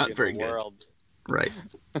worst coffee in the world. Right.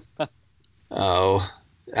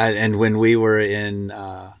 And when we were in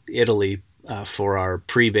Italy for our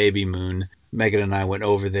pre-baby moon, Megan and I went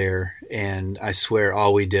over there, and I swear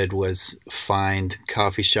all we did was find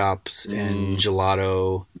coffee shops and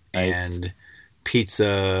gelato and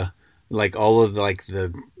pizza, like all of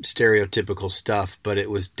the stereotypical stuff, but it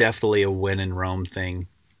was definitely a when in Rome thing.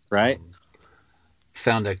 Right.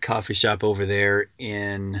 Found a coffee shop over there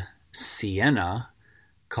in Siena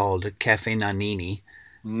called Caffè Nannini.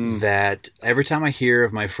 That every time I hear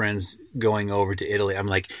of my friends going over to Italy, I'm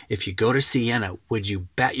like, if you go to Siena, would you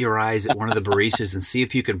bat your eyes at one of the baristas and see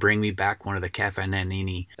if you can bring me back one of the Caffè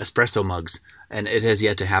Nannini espresso mugs? And it has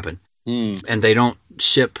yet to happen. And they don't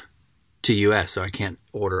ship to US, so I can't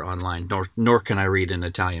order online, nor can I read an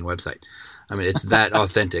Italian website. I mean, it's that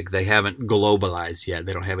authentic. They haven't globalized yet.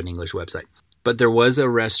 They don't have an English website. But there was a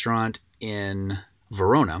restaurant in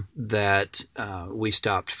Verona that we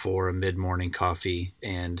stopped for a mid-morning coffee,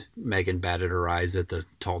 and Megan batted her eyes at the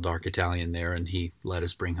tall, dark Italian there, and he let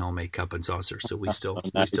us bring home a cup and saucer. So we still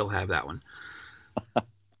have that one.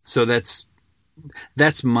 So that's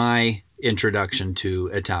my introduction to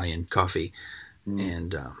Italian coffee,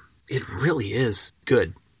 and it really is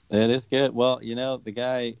good. It is good. Well, the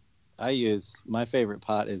guy I use, my favorite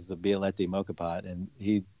pot is the Bialetti Mocha pot, and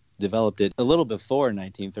he developed it a little before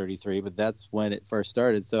 1933, but that's when it first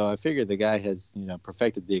started. So I figured the guy has,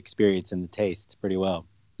 perfected the experience and the taste pretty well.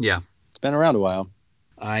 Yeah. It's been around a while.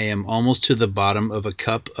 I am almost to the bottom of a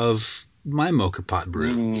cup of my mocha pot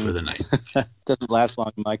brew for the night. Doesn't last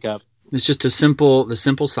long in my cup. It's just the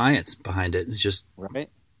simple science behind it. It's just,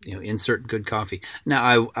 right. Insert good coffee.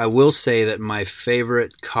 Now, I will say that my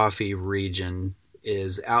favorite coffee region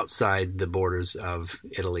is outside the borders of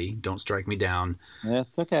Italy. Don't strike me down.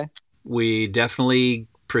 That's okay. We definitely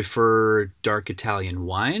prefer dark Italian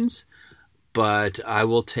wines, but I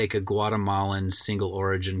will take a Guatemalan single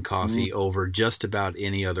origin coffee over just about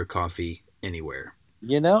any other coffee anywhere.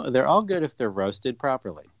 They're all good if they're roasted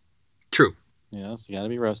properly. True. So you got to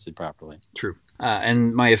be roasted properly. True.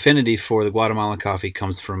 And my affinity for the Guatemalan coffee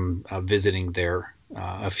comes from visiting there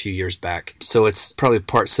a few years back. So it's probably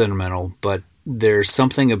part sentimental, but there's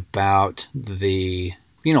something about the,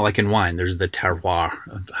 like in wine, there's the terroir,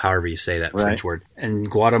 however you say that French word. And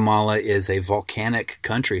Guatemala is a volcanic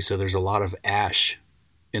country, so there's a lot of ash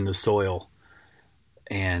in the soil.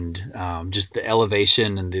 And just the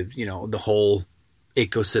elevation and the whole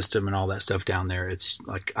ecosystem and all that stuff down there. It's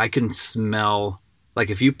like I can smell,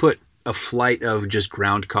 like if you put a flight of just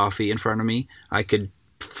ground coffee in front of me, I could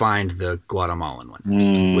find the Guatemalan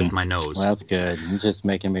one with my nose. Well, that's good. You're just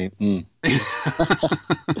making me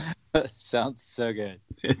sounds so good.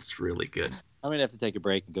 It's really good. I'm gonna have to take a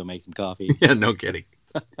break and go make some coffee. Yeah, no kidding.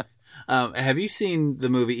 Have you seen the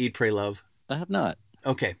movie Eat, Pray, Love? I have not.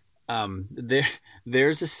 Okay.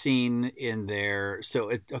 There's a scene in there.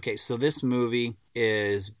 So this movie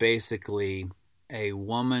is basically a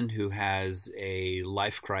woman who has a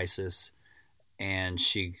life crisis, and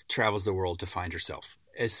she travels the world to find herself.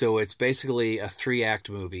 So it's basically a 3-act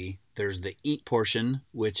movie. There's the eat portion,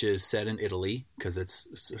 which is set in Italy because it's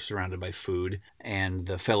surrounded by food, and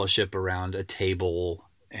the fellowship around a table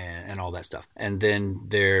and all that stuff. And then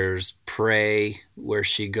there's pray, where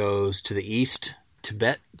she goes to the east,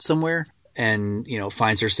 Tibet somewhere, and,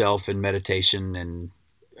 finds herself in meditation and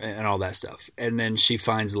all that stuff. And then she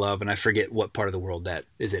finds love, and I forget what part of the world that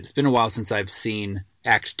is. It's been a while since I've seen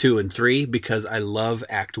Act 2 and 3 because I love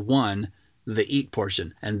Act 1, the eat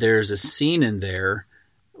portion. And there's a scene in there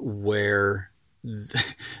where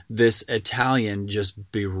this Italian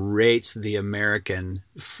just berates the American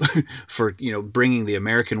for bringing the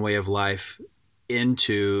American way of life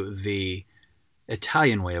into the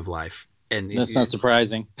Italian way of life. And that's not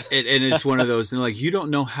surprising. And it's one of those, like, you don't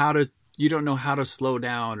know how to slow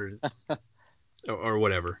down or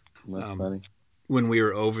whatever. That's funny. When we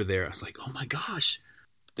were over there, I was like, oh my gosh,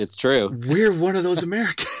 it's true. We're one of those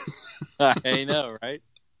Americans. I know, right?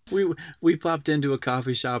 We popped into a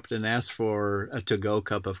coffee shop and asked for a to-go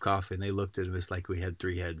cup of coffee, and they looked at us like we had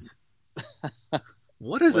three heads.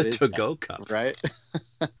 What is a to-go cup? Right?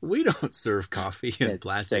 We don't serve coffee in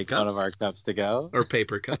plastic cups. Take one of our cups to go. Or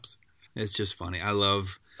paper cups. It's just funny. I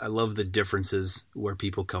love the differences where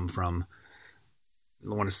people come from.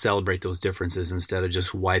 I want to celebrate those differences instead of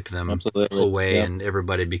just wipe them away and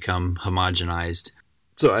everybody become homogenized.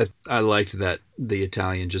 So I liked that the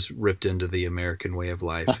Italian just ripped into the American way of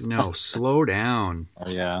life. No, slow down. Oh,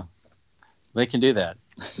 yeah. They can do that.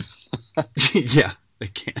 Yeah, they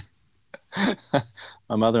can.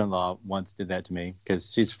 My mother-in-law once did that to me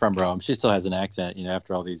because she's from Rome. She still has an accent,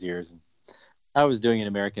 after all these years. And I was doing an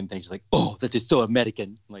American thing. She's like, oh, that is so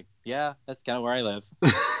American. I'm like, yeah, that's kind of where I live.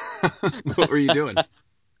 What were you doing?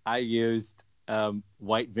 I used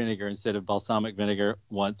white vinegar instead of balsamic vinegar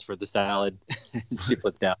once for the salad. She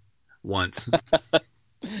flipped out. Once.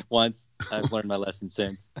 I've learned my lesson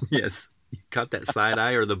since. Yes. You caught that side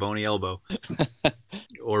eye or the bony elbow?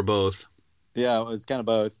 Or both. Yeah, it was kind of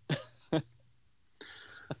both.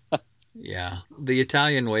 Yeah. The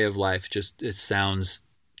Italian way of life it sounds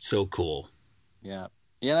so cool. Yeah.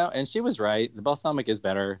 And she was right. The balsamic is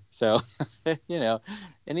better. So,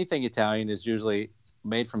 anything Italian is usually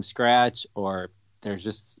made from scratch, or there's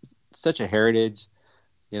just such a heritage.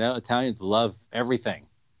 Italians love everything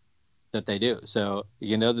that they do. So,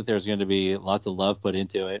 that there's going to be lots of love put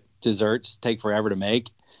into it. Desserts take forever to make.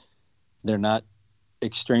 They're not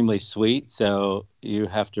extremely sweet. So you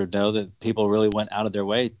have to know that people really went out of their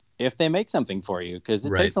way if they make something for you, because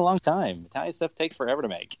it takes a long time. Italian stuff takes forever to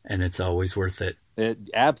make. And it's always worth it.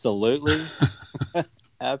 Absolutely.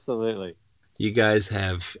 Absolutely. You guys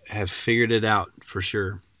have figured it out for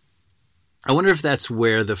sure. I wonder if that's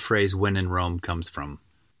where the phrase "when in Rome" comes from.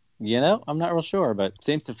 I'm not real sure, but it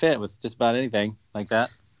seems to fit with just about anything like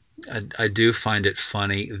that. I do find it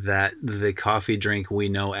funny that the coffee drink we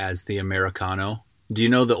know as the Americano, do you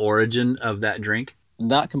know the origin of that drink?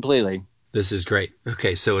 Not completely. This is great.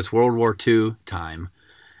 Okay, so it's World War II time,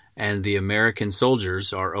 and the American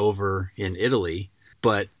soldiers are over in Italy,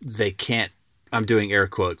 but they can't, I'm doing air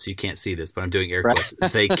quotes, you can't see this, but I'm doing air quotes.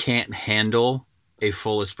 They can't handle a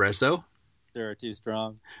full espresso. They're too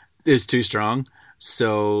strong. It's too strong.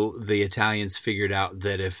 So the Italians figured out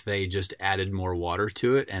that if they just added more water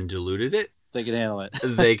to it and diluted it, they could handle it.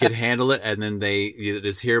 They could handle it, and then it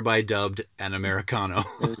is hereby dubbed an Americano.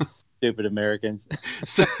 Stupid Americans.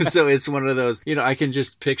 So it's one of those, I can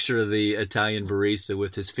just picture the Italian barista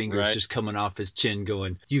with his fingers just coming off his chin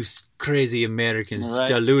going, "You crazy Americans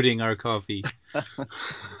diluting our coffee."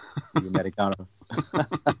 Americano.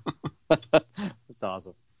 That's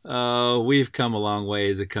awesome. We've come a long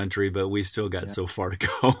way as a country, but we still got so far to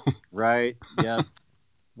go. Right. Yeah.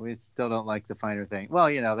 We still don't like the finer thing. Well,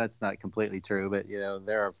 that's not completely true, but,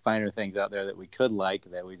 there are finer things out there that we could like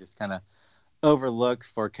that we just kind of overlook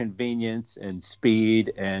for convenience and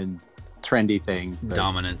speed and trendy things. But,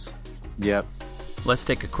 dominance. Yep. Let's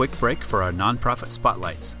take a quick break for our nonprofit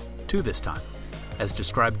spotlights, 2 this time, as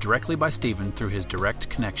described directly by Stephen through his direct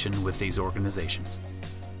connection with these organizations.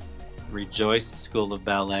 Rejoice School of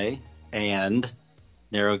Ballet and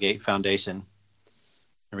Narrowgate Foundation.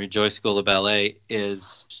 Rejoice School of Ballet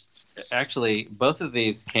is actually, both of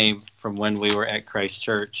these came from when we were at Christ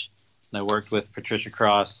Church. And I worked with Patricia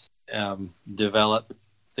Cross, develop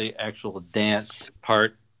the actual dance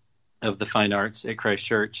part of the fine arts at Christ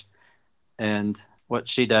Church. And what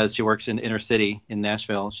she does, she works in inner city in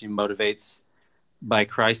Nashville. She motivates by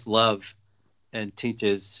Christ's love and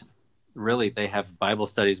teaches. Really, they have Bible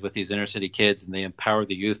studies with these inner city kids, and they empower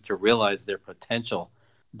the youth to realize their potential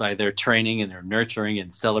by their training and their nurturing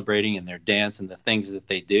and celebrating and their dance and the things that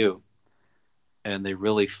they do. And they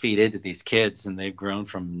really feed into these kids, and they've grown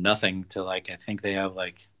from nothing to I think they have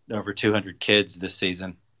over 200 kids this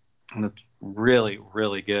season. And it's really,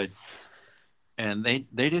 really good. And they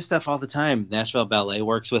do stuff all the time. Nashville Ballet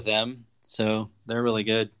works with them, so they're really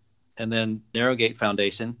good. And then Narrowgate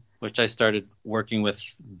Foundation which I started working with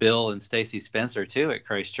Bill and Stacy Spencer too at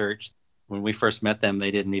Christ Church. When we first met them,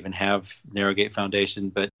 they didn't even have Narrowgate Foundation,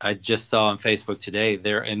 but I just saw on Facebook today,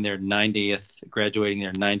 they're in their 90th, graduating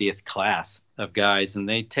their 90th class of guys, and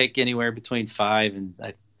they take anywhere between 5 and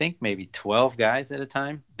I think maybe 12 guys at a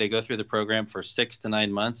time. They go through the program for 6 to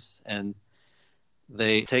 9 months, and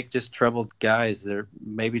they take just troubled guys. They're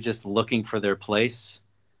maybe just looking for their place.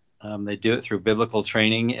 They do it through biblical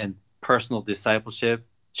training and personal discipleship,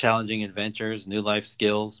 challenging adventures, new life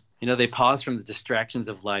skills. They pause from the distractions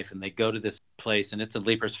of life and they go to this place, and it's a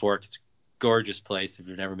Leaper's Fork. It's a gorgeous place if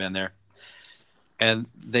you've never been there. And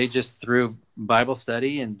they just, through Bible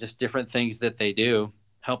study and just different things that they do,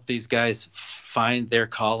 help these guys find their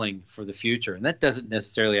calling for the future. And that doesn't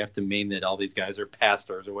necessarily have to mean that all these guys are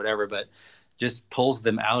pastors or whatever, but just pulls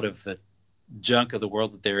them out of the junk of the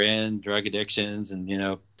world that they're in, drug addictions and,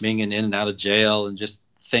 being in and out of jail and just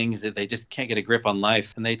things that they just can't get a grip on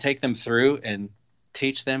life. And they take them through and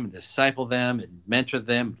teach them and disciple them and mentor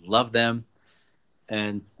them, love them.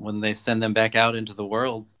 And when they send them back out into the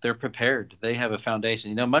world, they're prepared. They have a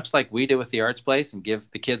foundation, much like we do with the Arts Place and give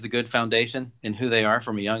the kids a good foundation in who they are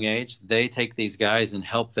from a young age. They take these guys and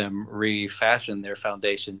help them refashion their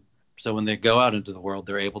foundation. So when they go out into the world,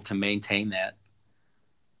 they're able to maintain that.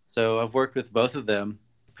 So I've worked with both of them.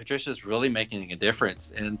 Patricia's really making a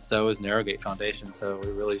difference, and so is Narrowgate Foundation. So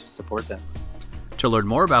we really support them. To learn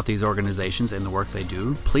more about these organizations and the work they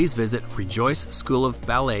do, please visit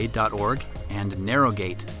rejoiceschoolofballet.org and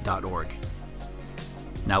narrowgate.org.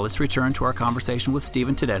 Now let's return to our conversation with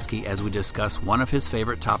Stephen Tedeschi as we discuss one of his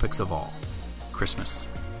favorite topics of all, Christmas.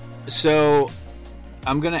 So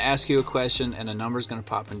I'm going to ask you a question, and a number's going to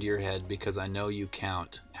pop into your head because I know you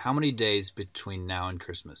count. How many days between now and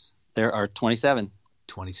Christmas? There are 27.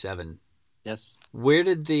 27. Yes. Where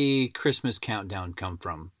did the Christmas countdown come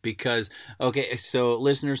from? Because, so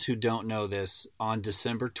listeners who don't know this, on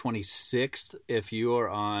December 26th, if you are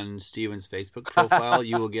on Stephen's Facebook profile,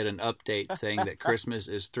 you will get an update saying that Christmas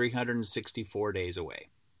is 364 days away.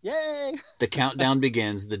 Yay! The countdown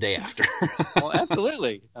begins the day after. Well,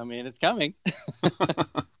 absolutely. I mean, it's coming.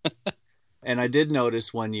 And I did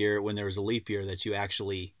notice one year when there was a leap year that you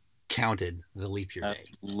actually counted the leap year day.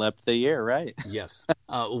 Leapt the year, right? Yes.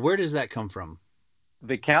 Where does that come from?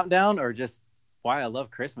 The countdown, or just why I love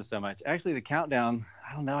Christmas so much? Actually, the countdown,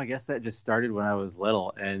 I don't know. I guess that just started when I was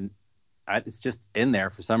little, and it's just in there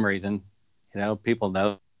for some reason. People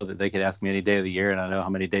know that they could ask me any day of the year, and I know how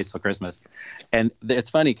many days till Christmas. And it's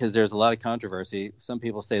funny because there's a lot of controversy. Some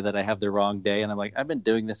people say that I have the wrong day, and I'm like, I've been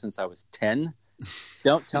doing this since I was 10.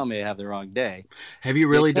 Don't tell me I have the wrong day. Have you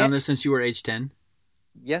really done this since you were age 10?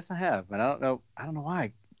 Yes, I have. And I don't know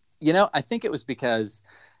why. I think it was because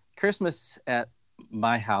Christmas at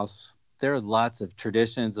my house, there are lots of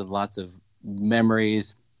traditions and lots of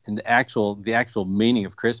memories, and the actual meaning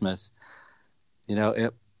of Christmas.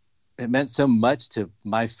 It meant so much to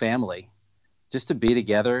my family just to be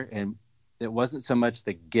together. And it wasn't so much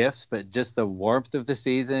the gifts, but just the warmth of the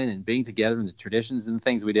season and being together and the traditions and the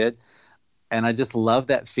things we did. And I just love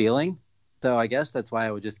that feeling. So I guess that's why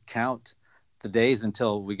I would just count the days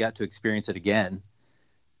until we got to experience it again.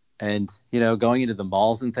 And, going into the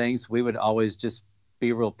malls and things, we would always just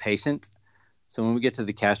be real patient. So when we get to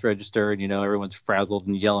the cash register and, everyone's frazzled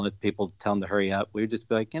and yelling at people, telling them to hurry up, we would just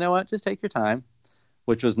be like, you know what, just take your time,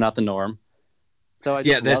 which was not the norm. So I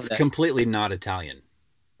just that's that. Completely not Italian.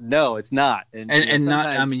 No, it's not. And not,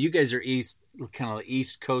 I mean, you guys are kind of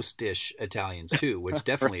East Coast-ish Italians too, which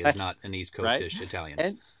definitely right. is not an East Coast-ish Italian.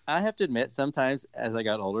 And I have to admit, sometimes as I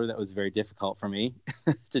got older, that was very difficult for me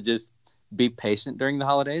to just be patient during the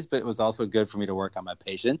holidays, but it was also good for me to work on my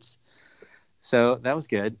patience. So that was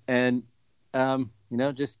good. And,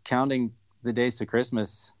 just counting the days to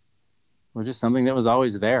Christmas was just something that was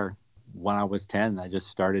always there. When I was 10, I just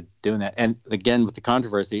started doing that. And again, with the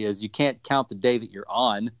controversy is you can't count the day that you're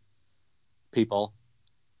on, people.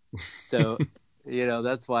 So,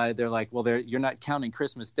 that's why they're like, well, you're not counting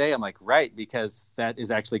Christmas Day. I'm like, right, because that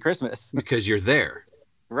is actually Christmas. Because you're there.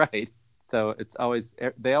 Right. So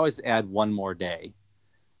they always add one more day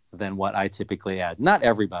than what I typically add. Not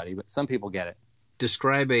everybody, but some people get it.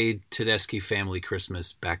 Describe a Tedeschi family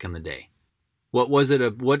Christmas back in the day. What was it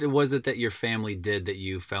that your family did that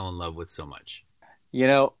you fell in love with so much?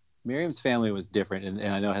 Miriam's family was different,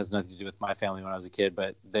 and I know it has nothing to do with my family when I was a kid,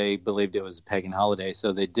 but they believed it was a pagan holiday,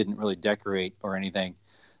 so they didn't really decorate or anything.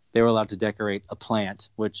 They were allowed to decorate a plant,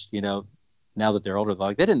 which, now that they're older, they're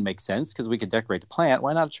like, that didn't make sense because we could decorate the plant.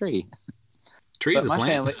 Why not a tree? Tree's a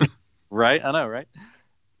plant. Family, right? I know, right?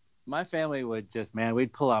 My family would just,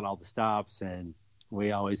 we'd pull out all the stops, and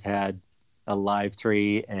we always had a live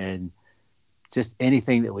tree and just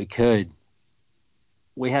anything that we could.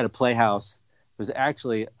 We had a playhouse. It was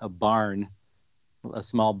actually a barn, a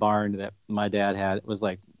small barn that my dad had. It was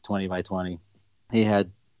like 20 by 20. He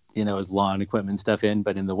had, his lawn equipment and stuff in,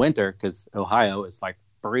 but in the winter, because Ohio is like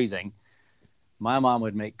freezing, my mom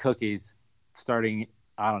would make cookies starting,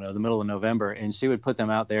 I don't know, the middle of November, and she would put them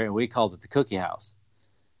out there, and we called it the cookie house.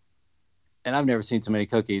 And I've never seen so many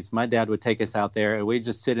cookies. My dad would take us out there, and we'd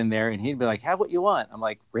just sit in there, and he'd be like, have what you want. I'm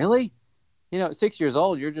like, really? At 6 years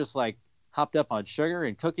old, you're just like hopped up on sugar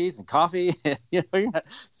and cookies and coffee. You're not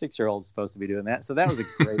 6-year-old supposed to be doing that. So that was a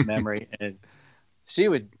great memory. And she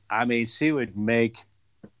would make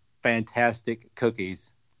fantastic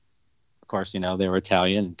cookies. Of course, they were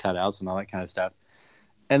Italian and cutouts and all that kind of stuff.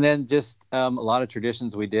 And then just a lot of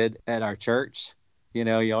traditions we did at our church.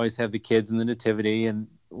 You always have the kids in the nativity, and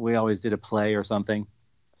we always did a play or something.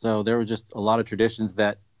 So there were just a lot of traditions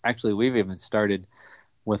that actually we've even started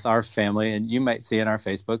with our family. And you might see in our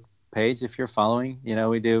Facebook page if you're following,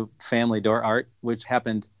 we do family door art, which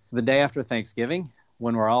happened the day after Thanksgiving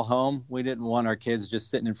when we're all home. We didn't want our kids just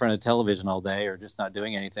sitting in front of television all day or just not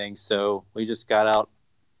doing anything. So we just got out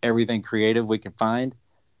everything creative we could find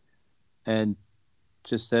and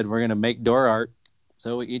just said, we're going to make door art.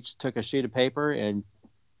 So we each took a sheet of paper and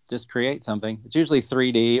just create something. It's usually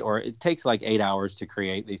 3D, or it takes like 8 hours to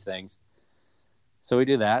create these things. So we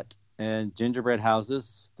do that. And gingerbread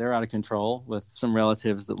houses, they're out of control with some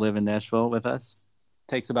relatives that live in Nashville with us.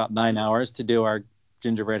 It takes about 9 hours to do our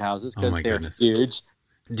gingerbread houses because they're huge.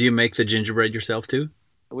 Do you make the gingerbread yourself too?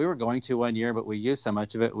 We were going to one year, but we use so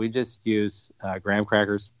much of it. We just use graham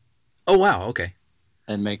crackers. Oh, wow. Okay.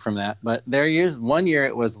 And make from that. But one year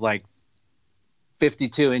it was like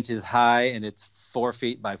 52 inches high, and it's 4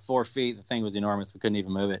 feet by 4 feet. The thing was enormous. We couldn't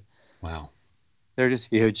even move it. Wow. They're just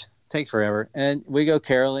huge. Takes forever. And we go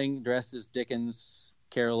caroling dressed as Dickens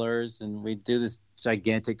carolers, and we do this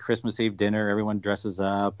gigantic Christmas Eve dinner. Everyone dresses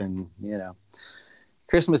up, and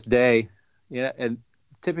Christmas Day, and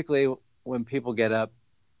typically when people get up,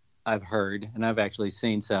 I've heard, and I've actually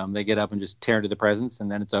seen some, they get up and just tear into the presents,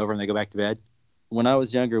 and then it's over and they go back to bed. When I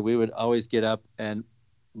was younger, we would always get up, and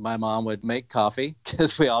my mom would make coffee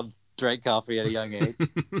because we all drank coffee at a young age.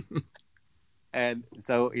 And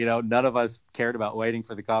so, none of us cared about waiting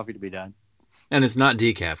for the coffee to be done. And it's not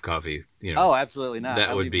decaf coffee, Oh, absolutely not.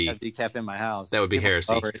 That would be have decaf in my house. That would be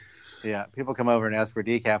heresy. Yeah, people come over and ask for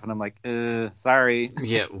decaf, and I'm like, sorry.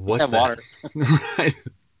 Yeah, what's that? Water. Right.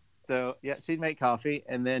 So, yeah, she'd make coffee,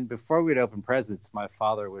 and then before we'd open presents, my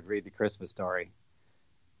father would read the Christmas story.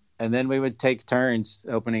 And then we would take turns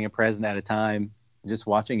opening a present at a time, just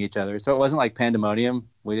watching each other. So it wasn't like pandemonium.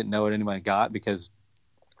 We didn't know what anyone got because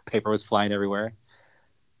paper was flying everywhere.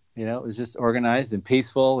 It was just organized and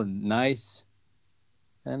peaceful and nice.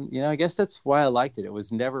 And, I guess that's why I liked it. It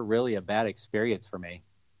was never really a bad experience for me.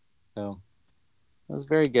 So it was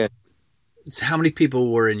very good. So how many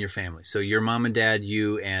people were in your family? So your mom and dad,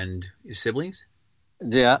 you and your siblings?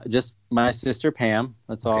 Yeah, just my sister, Pam.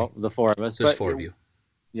 That's okay. All, the four of us. So there's four of you.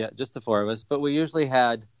 Yeah, just the four of us. But we usually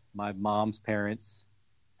had my mom's parents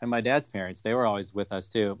and my dad's parents. They were always with us,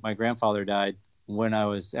 too. My grandfather died when I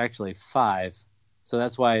was actually 5. So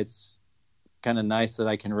that's why it's kind of nice that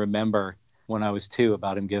I can remember when I was 2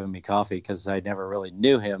 about him giving me coffee, because I never really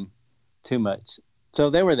knew him too much. So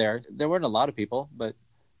they were there. There weren't a lot of people, but,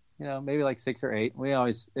 maybe like 6 or 8.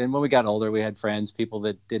 And when we got older, we had friends, people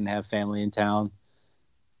that didn't have family in town.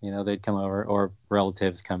 They'd come over, or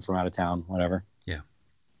relatives come from out of town, whatever. Yeah.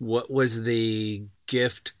 What was the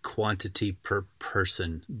gift quantity per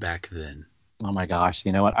person back then? Oh my gosh.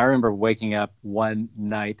 You know what? I remember waking up one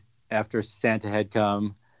night after Santa had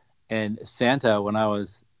come, and Santa, when I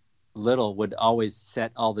was little, would always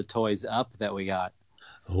set all the toys up that we got.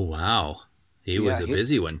 Oh, wow. He was a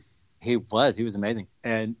busy one. He was amazing.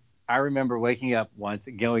 And I remember waking up once,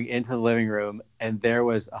 going into the living room, and there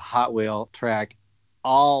was a Hot Wheel track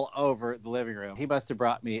all over the living room. He must have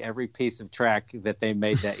brought me every piece of track that they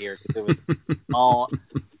made that year. It was all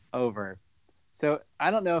over. So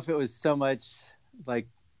I don't know if it was so much like,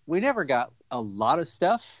 we never got a lot of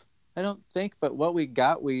stuff, I don't think, but what we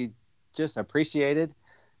got, we just appreciated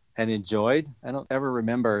and enjoyed. I don't ever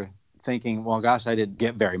remember thinking, well, gosh, I didn't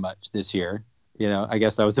get very much this year. I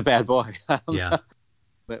guess I was a bad boy. Yeah.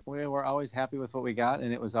 But we were always happy with what we got,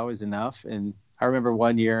 and it was always enough. And I remember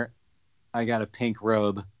one year I got a pink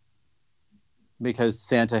robe because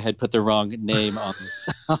Santa had put the wrong name on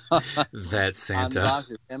it. That's Santa.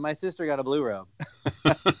 And my sister got a blue robe.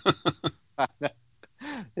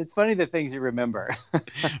 It's funny the things you remember.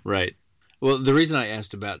 Right. Well, the reason I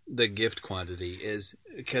asked about the gift quantity is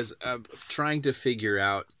because I'm trying to figure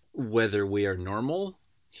out whether we are normal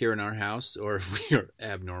here in our house or if we are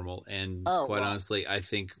abnormal. And quite honestly, I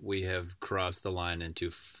think we have crossed the line into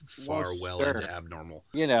into abnormal.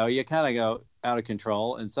 You know, you kind of go out of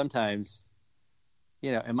control. And sometimes,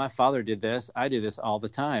 you know, and my father did this. I do this all the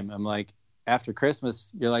time. I'm like, after Christmas,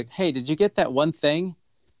 you're like, hey, did you get that one thing?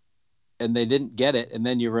 And they didn't get it. And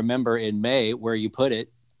then you remember in May where you put it,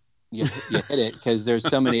 you hid it because there's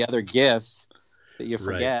so many other gifts that you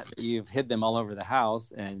forget that you've hid them all over the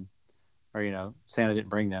house, or, you know, Santa didn't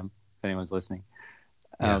bring them, if anyone's listening.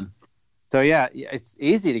 Yeah. So, yeah, it's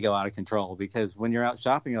easy to go out of control because when you're out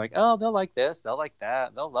shopping, you're like, oh, they'll like this. They'll like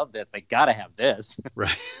that. They'll love this. They got to have this.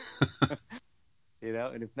 Right. You know,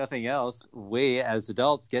 and if nothing else, we as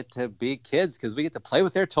adults get to be kids because we get to play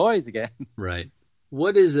with their toys again. Right.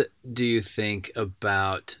 What is it, do you think,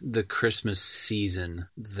 about the Christmas season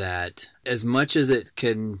that, as much as it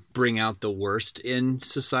can bring out the worst in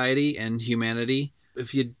society and humanity,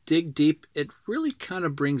 if you dig deep, it really kind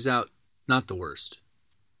of brings out not the worst.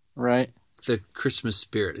 Right. The Christmas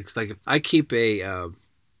spirit. It's like I keep my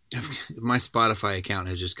Spotify account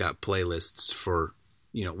has just got playlists for,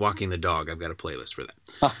 you know, walking the dog. I've got a playlist for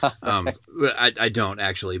that. I don't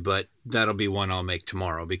actually, but that'll be one I'll make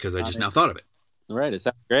tomorrow because I just now thought of it. Right. It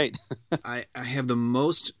sounds great. I have the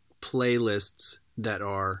most playlists that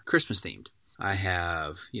are Christmas themed. I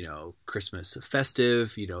have, you know, Christmas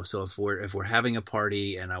festive, you know, so if we're having a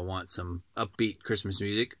party and I want some upbeat Christmas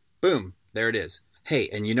music, boom, there it is. Hey,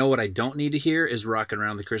 and you know what I don't need to hear is Rockin'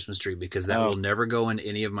 Around the Christmas Tree because that will never go in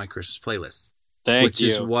any of my Christmas playlists. Which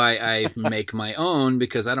is why I make my own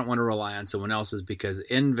because I don't want to rely on someone else's because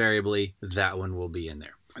invariably that one will be in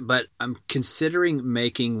there. But I'm considering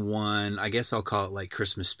making one, I guess I'll call it like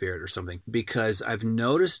Christmas Spirit or something, because I've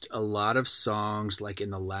noticed a lot of songs like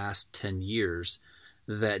in the last 10 years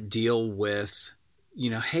that deal with, you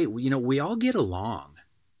know, hey, you know, we all get along.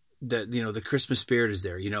 You know, the Christmas spirit is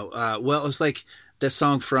there, you know. Well, it's like that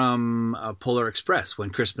song from Polar Express,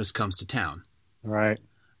 When Christmas Comes to Town. Right.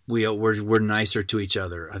 We're nicer to each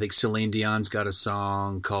other. I think Celine Dion's got a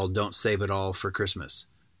song called Don't Save It All for Christmas,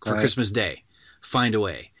 Christmas Day. Find a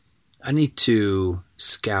way. I need to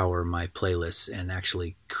scour my playlists and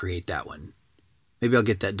actually create that one. Maybe I'll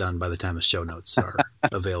get that done by the time the show notes are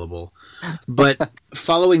available. But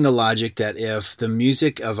following the logic that if the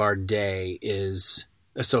music of our day is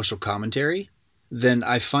a social commentary, then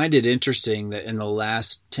I find it interesting that in the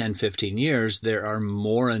last 10, 15 years, there are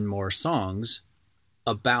more and more songs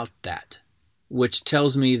about that, which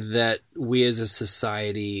tells me that we as a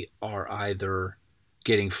society are either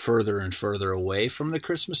getting further and further away from the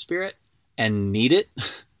Christmas spirit and need it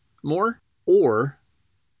more, or,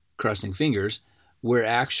 crossing fingers, we're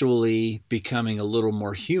actually becoming a little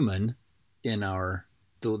more human in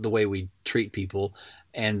the way we treat people,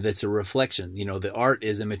 and that's a reflection. You know, the art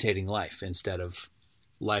is imitating life instead of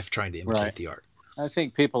life trying to imitate the art. I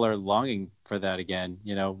think people are longing for that again.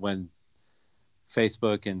 You know, when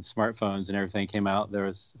Facebook and smartphones and everything came out, there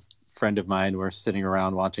was friend of mine, we're sitting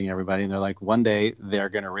around watching everybody, and they're like, one day they're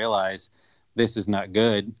going to realize this is not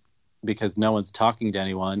good because no one's talking to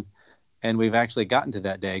anyone. And we've actually gotten to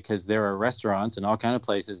that day because there are restaurants and all kind of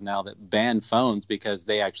places now that ban phones because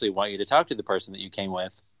they actually want you to talk to the person that you came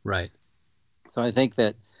with. Right. So I think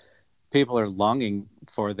that people are longing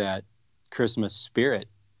for that Christmas spirit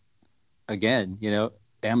again. You know,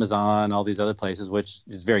 Amazon, all these other places, which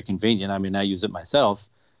is very convenient. I mean, I use it myself.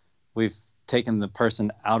 We've taken the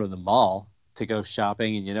person out of the mall to go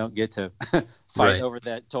shopping, and you don't get to fight over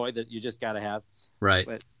that toy that you just got to have. Right.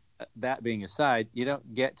 But that being aside, you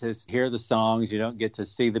don't get to hear the songs. You don't get to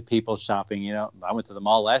see the people shopping. You know, I went to the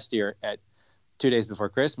mall last year at 2 days before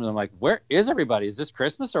Christmas. I'm like, where is everybody? Is this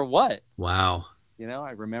Christmas or what? Wow. You know,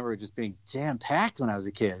 I remember just being jam-packed when I was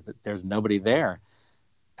a kid, but there's nobody there.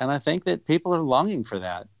 And I think that people are longing for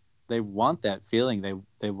that. They want that feeling.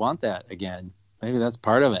 They want that again. Maybe that's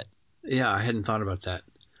part of it. Yeah, I hadn't thought about that.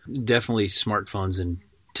 Definitely smartphones and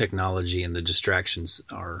technology and the distractions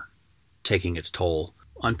are taking its toll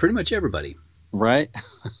on pretty much everybody. Right.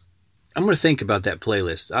 I'm going to think about that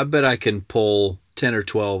playlist. I bet I can pull 10 or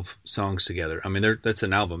 12 songs together. I mean, that's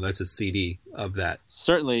an album. That's a CD of that.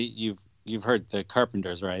 Certainly, you've heard the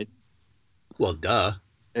Carpenters, right? Well, duh.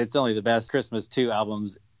 It's only the best Christmas 2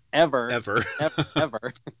 albums ever.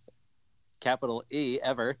 Ever. Capital E,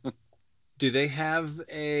 ever. Do they have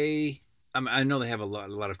I know they have a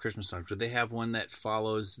lot of Christmas songs. Do they have one that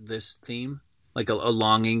follows this theme? Like a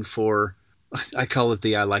longing for, I call it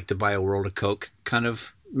the I like to buy a world of Coke kind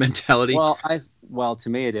of mentality? Well, to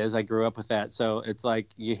me it is. I grew up with that. So it's like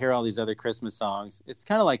you hear all these other Christmas songs. It's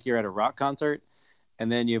kind of like you're at a rock concert,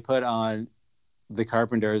 and then you put on the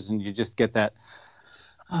Carpenters and you just get that,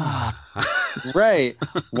 Right.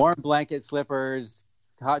 Warm blanket, slippers,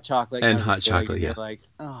 hot chocolate. And hot chocolate, yeah. You're like,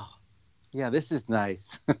 oh, yeah, this is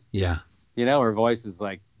nice. Yeah. Her voice is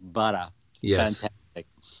like butter. Yes. Fantastic.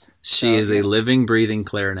 She is a living, breathing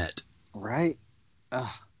clarinet. Right.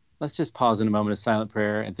 Let's just pause in a moment of silent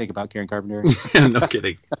prayer and think about Karen Carpenter. No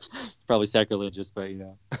kidding. Probably sacrilegious, but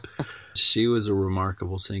She was a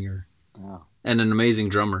remarkable singer. Oh. And an amazing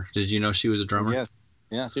drummer. Did you know she was a drummer?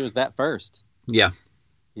 Yeah, she was that first. Yeah.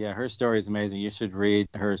 Yeah, her story is amazing. You should read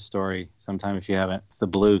her story sometime if you haven't. It's the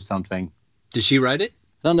Blue something. Did she write it?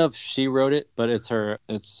 I don't know if she wrote it, but it's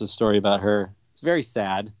a story about her. It's very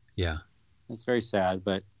sad. Yeah. It's very sad,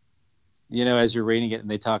 but as you're reading it and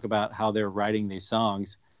they talk about how they're writing these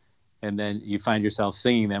songs, and then you find yourself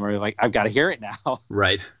singing them, or you're like, I've got to hear it now.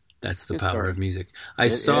 Right. That's the power of music. I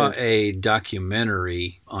saw a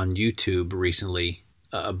documentary on YouTube recently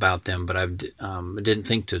about them, but I didn't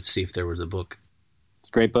think to see if there was a book. It's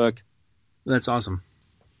a great book. That's awesome.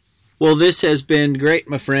 Well, this has been great,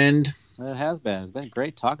 my friend. It has been. It's been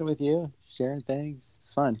great talking with you, sharing things.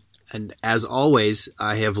 It's fun. And as always,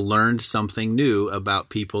 I have learned something new about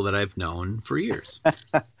people that I've known for years.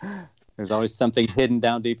 There's always something hidden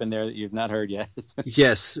down deep in there that you've not heard yet.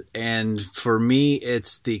 Yes, and for me,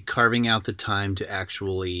 it's the carving out the time to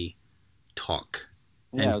actually talk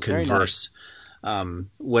and converse.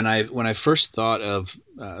 When I first thought of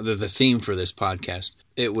the theme for this podcast,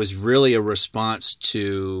 it was really a response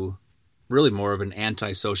to really more of an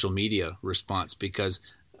anti-social media response, because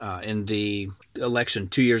in the election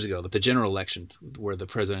 2 years ago, the general election, where the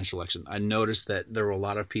presidential election, I noticed that there were a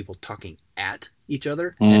lot of people talking at each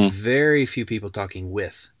other and very few people talking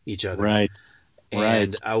with each other. Right.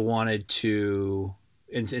 And I wanted to,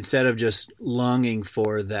 instead of just longing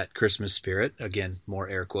for that Christmas spirit, again, more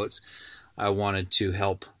air quotes, I wanted to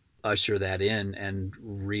help usher that in and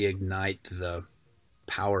reignite the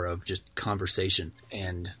power of just conversation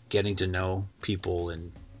and getting to know people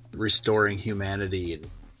and restoring humanity and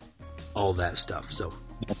all that stuff. So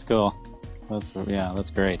that's cool.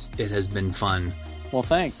 That's great. It has been fun. Well,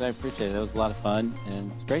 thanks. I appreciate it. It was a lot of fun,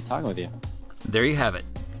 and it's great talking with you. There you have it,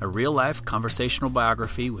 a real-life conversational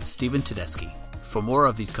biography with Stephen Tedeschi. For more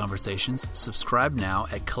of these conversations, subscribe now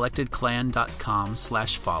at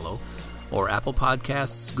collectedclan.com/follow, or Apple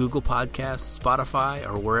Podcasts, Google Podcasts, Spotify,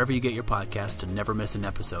 or wherever you get your podcast to never miss an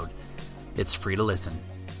episode. It's free to listen.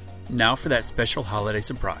 Now for that special holiday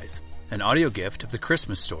surprise, an audio gift of the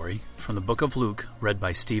Christmas story from the Book of Luke, read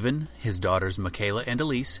by Stephen, his daughters Michaela and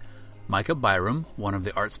Elise, Micah Byram, one of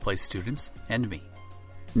the Arts Place students, and me.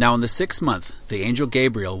 Now in the 6th month, the angel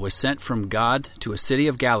Gabriel was sent from God to a city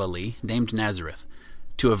of Galilee named Nazareth,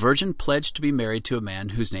 to a virgin pledged to be married to a man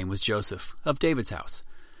whose name was Joseph, of David's house.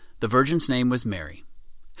 The virgin's name was Mary.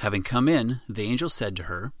 Having come in, the angel said to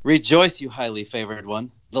her, "Rejoice, you highly favored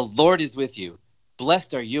one. The Lord is with you.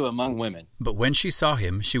 Blessed are you among women." But when she saw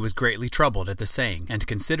him, she was greatly troubled at the saying, and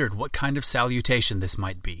considered what kind of salutation this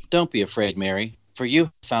might be. "Don't be afraid, Mary, for you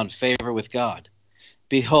have found favor with God.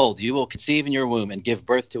 Behold, you will conceive in your womb and give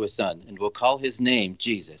birth to a son, and will call his name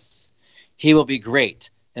Jesus. He will be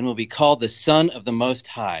great, and will be called the Son of the Most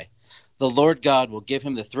High. The Lord God will give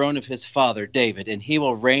him the throne of his father David, and he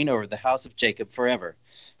will reign over the house of Jacob forever.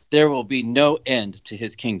 There will be no end to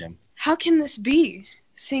his kingdom." "How can this be,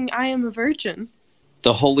 seeing I am a virgin?"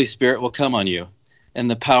 "The Holy Spirit will come on you,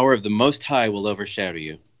 and the power of the Most High will overshadow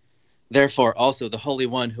you. Therefore also the Holy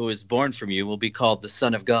One who is born from you will be called the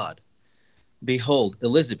Son of God. Behold,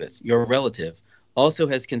 Elizabeth, your relative, also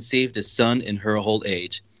has conceived a son in her old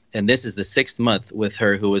age, and this is the 6th month with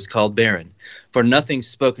her who is called barren, for nothing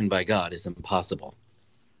spoken by God is impossible."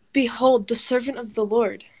 "Behold, the servant of the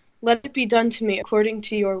Lord. Let it be done to me according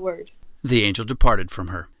to your word." The angel departed from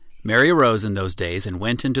her. Mary arose in those days and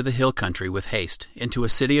went into the hill country with haste, into a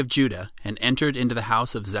city of Judah, and entered into the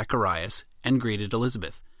house of Zacharias, and greeted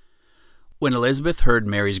Elizabeth. When Elizabeth heard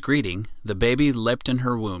Mary's greeting, the baby leapt in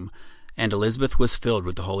her womb, and Elizabeth was filled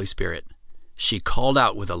with the Holy Spirit. She called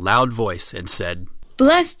out with a loud voice and said,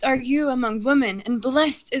 "Blessed are you among women, and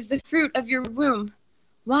blessed is the fruit of your womb.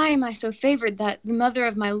 Why am I so favored that the mother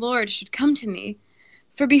of my Lord should come to me?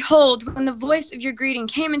 For behold, when the voice of your greeting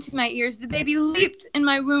came into my ears, the baby leaped in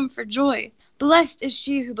my womb for joy. Blessed is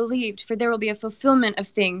she who believed, for there will be a fulfillment of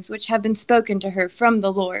things which have been spoken to her from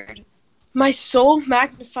the Lord. My soul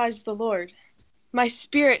magnifies the Lord. My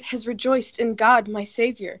spirit has rejoiced in God my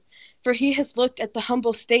Savior, for he has looked at the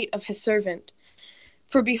humble state of his servant.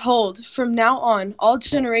 For behold, from now on all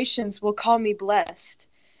generations will call me blessed.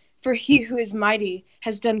 For he who is mighty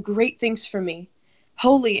has done great things for me.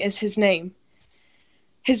 Holy is his name.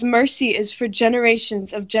 His mercy is for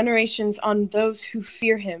generations of generations on those who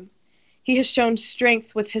fear him. He has shown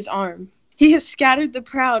strength with his arm. He has scattered the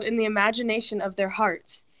proud in the imagination of their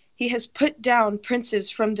hearts. He has put down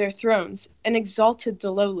princes from their thrones and exalted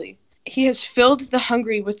the lowly. He has filled the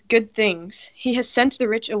hungry with good things. He has sent the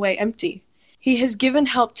rich away empty. He has given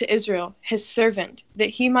help to Israel, his servant, that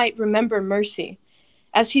he might remember mercy,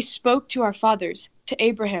 as he spoke to our fathers, to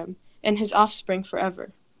Abraham and his offspring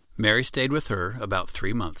forever. Mary stayed with her about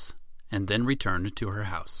 3 months, and then returned to her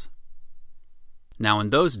house. Now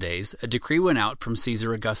in those days a decree went out from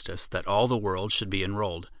Caesar Augustus that all the world should be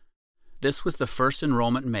enrolled. This was the first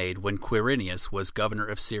enrollment made when Quirinius was governor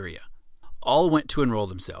of Syria. All went to enroll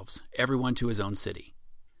themselves, everyone to his own city.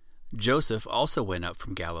 Joseph also went up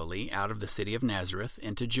from Galilee out of the city of Nazareth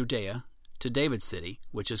into Judea, to David's city,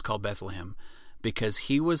 which is called Bethlehem, because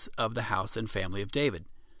he was of the house and family of David,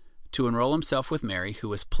 to enroll himself with Mary, who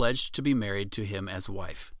was pledged to be married to him as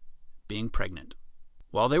wife, being pregnant.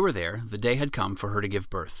 While they were there, the day had come for her to give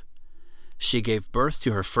birth. She gave birth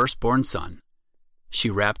to her firstborn son. She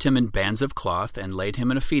wrapped him in bands of cloth and laid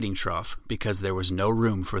him in a feeding trough, because there was no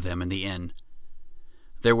room for them in the inn.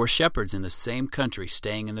 There were shepherds in the same country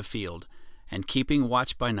staying in the field, and keeping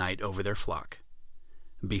watch by night over their flock.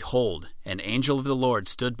 Behold, an angel of the Lord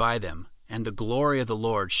stood by them, and the glory of the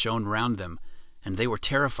Lord shone round them, and they were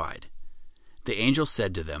terrified. The angel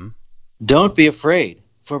said to them, "Don't be afraid,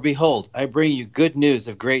 for behold, I bring you good news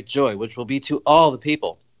of great joy, which will be to all the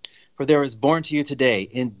people. For there is born to you today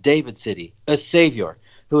in David's city a Savior,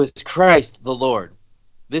 who is Christ the Lord.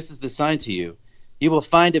 This is the sign to you. You will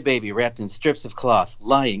find a baby wrapped in strips of cloth,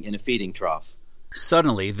 lying in a feeding trough."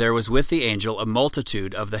 Suddenly there was with the angel a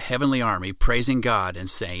multitude of the heavenly army, praising God and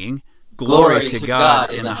saying, Glory to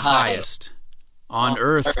God in the highest. On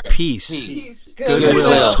earth peace,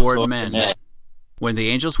 goodwill toward men. When the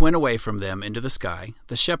angels went away from them into the sky,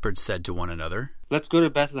 the shepherds said to one another, "Let's go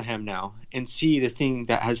to Bethlehem now, and see the thing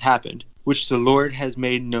that has happened, which the Lord has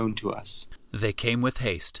made known to us." They came with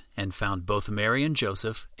haste, and found both Mary and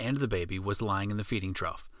Joseph, and the baby was lying in the feeding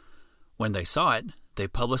trough. When they saw it, they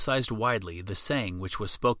publicized widely the saying which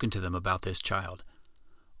was spoken to them about this child.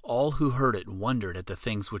 All who heard it wondered at the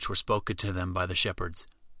things which were spoken to them by the shepherds.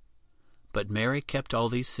 But Mary kept all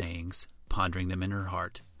these sayings, pondering them in her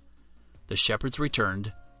heart. The shepherds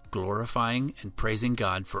returned, glorifying and praising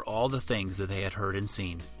God for all the things that they had heard and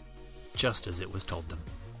seen, just as it was told them.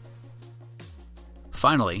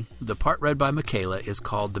 Finally, the part read by Michaela is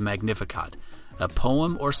called the Magnificat, a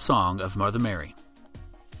poem or song of Mother Mary.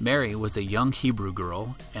 Mary was a young Hebrew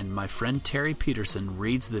girl, and my friend Terry Peterson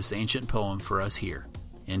reads this ancient poem for us here,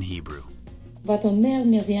 in Hebrew. ותאמר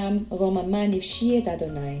מרים רוממה נפשי את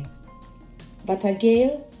אדוני. ותגל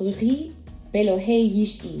רוחי באלוהי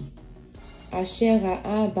ישעי. אשר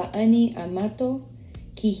ראה באני אמתו,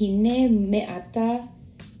 כי הנה מעתה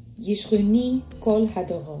ישכוני כל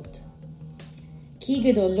הדורות.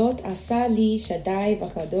 כי גדולות עשה לי שדי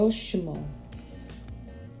וקדוש שמו.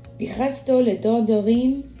 וחסדו לדור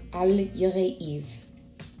דורים על יראיו.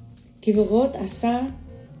 כברות עשה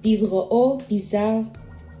בזרועו בזר,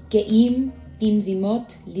 גאים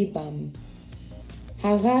במזימות ליבם.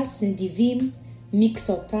 הרס נדיבים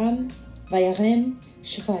מקצותם, וירם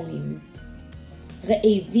שפלים.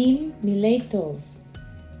 רעבים מילא טוב,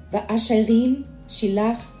 ועשירים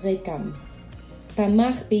שילח רקם.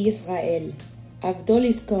 תמך בישראל, עבדו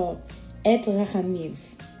לזכור את רחמיו.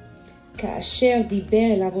 כאשר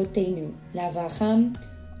דיבר אל אבותינו, לאברהם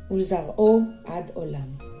ולזרעו עד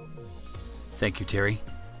עולם. Thank you, Terry.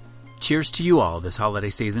 Cheers to you all this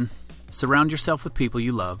holiday season. Surround yourself with people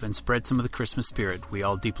you love and spread some of the Christmas spirit we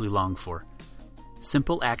all deeply long for.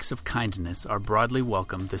 Simple acts of kindness are broadly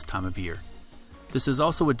welcome this time of year. This is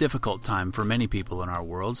also a difficult time for many people in our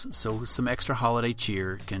worlds, so some extra holiday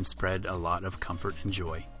cheer can spread a lot of comfort and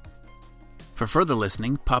joy. For further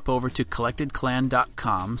listening, pop over to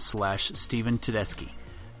collectedclan.com/Stephen Tedeschi.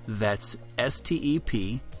 That's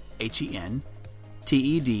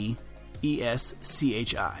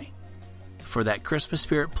StephenTedeschi. For that Christmas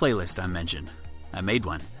Spirit playlist I mentioned. I made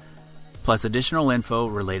one. Plus additional info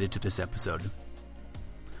related to this episode.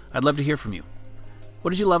 I'd love to hear from you.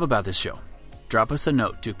 What did you love about this show? Drop us a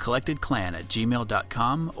note to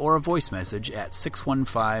collectedclan@gmail.com or a voice message at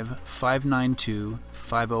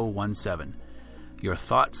 615-592-5017. Your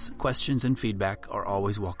thoughts, questions, and feedback are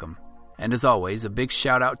always welcome. And as always, a big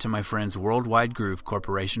shout out to my friends Worldwide Groove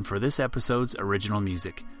Corporation for this episode's original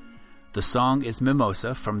music. The song is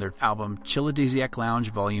Mimosa from their album Chilladesiac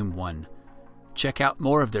Lounge Volume 1. Check out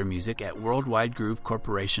more of their music at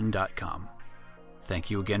worldwidegroovecorporation.com.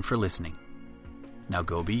 Thank you again for listening. Now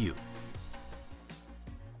go be you.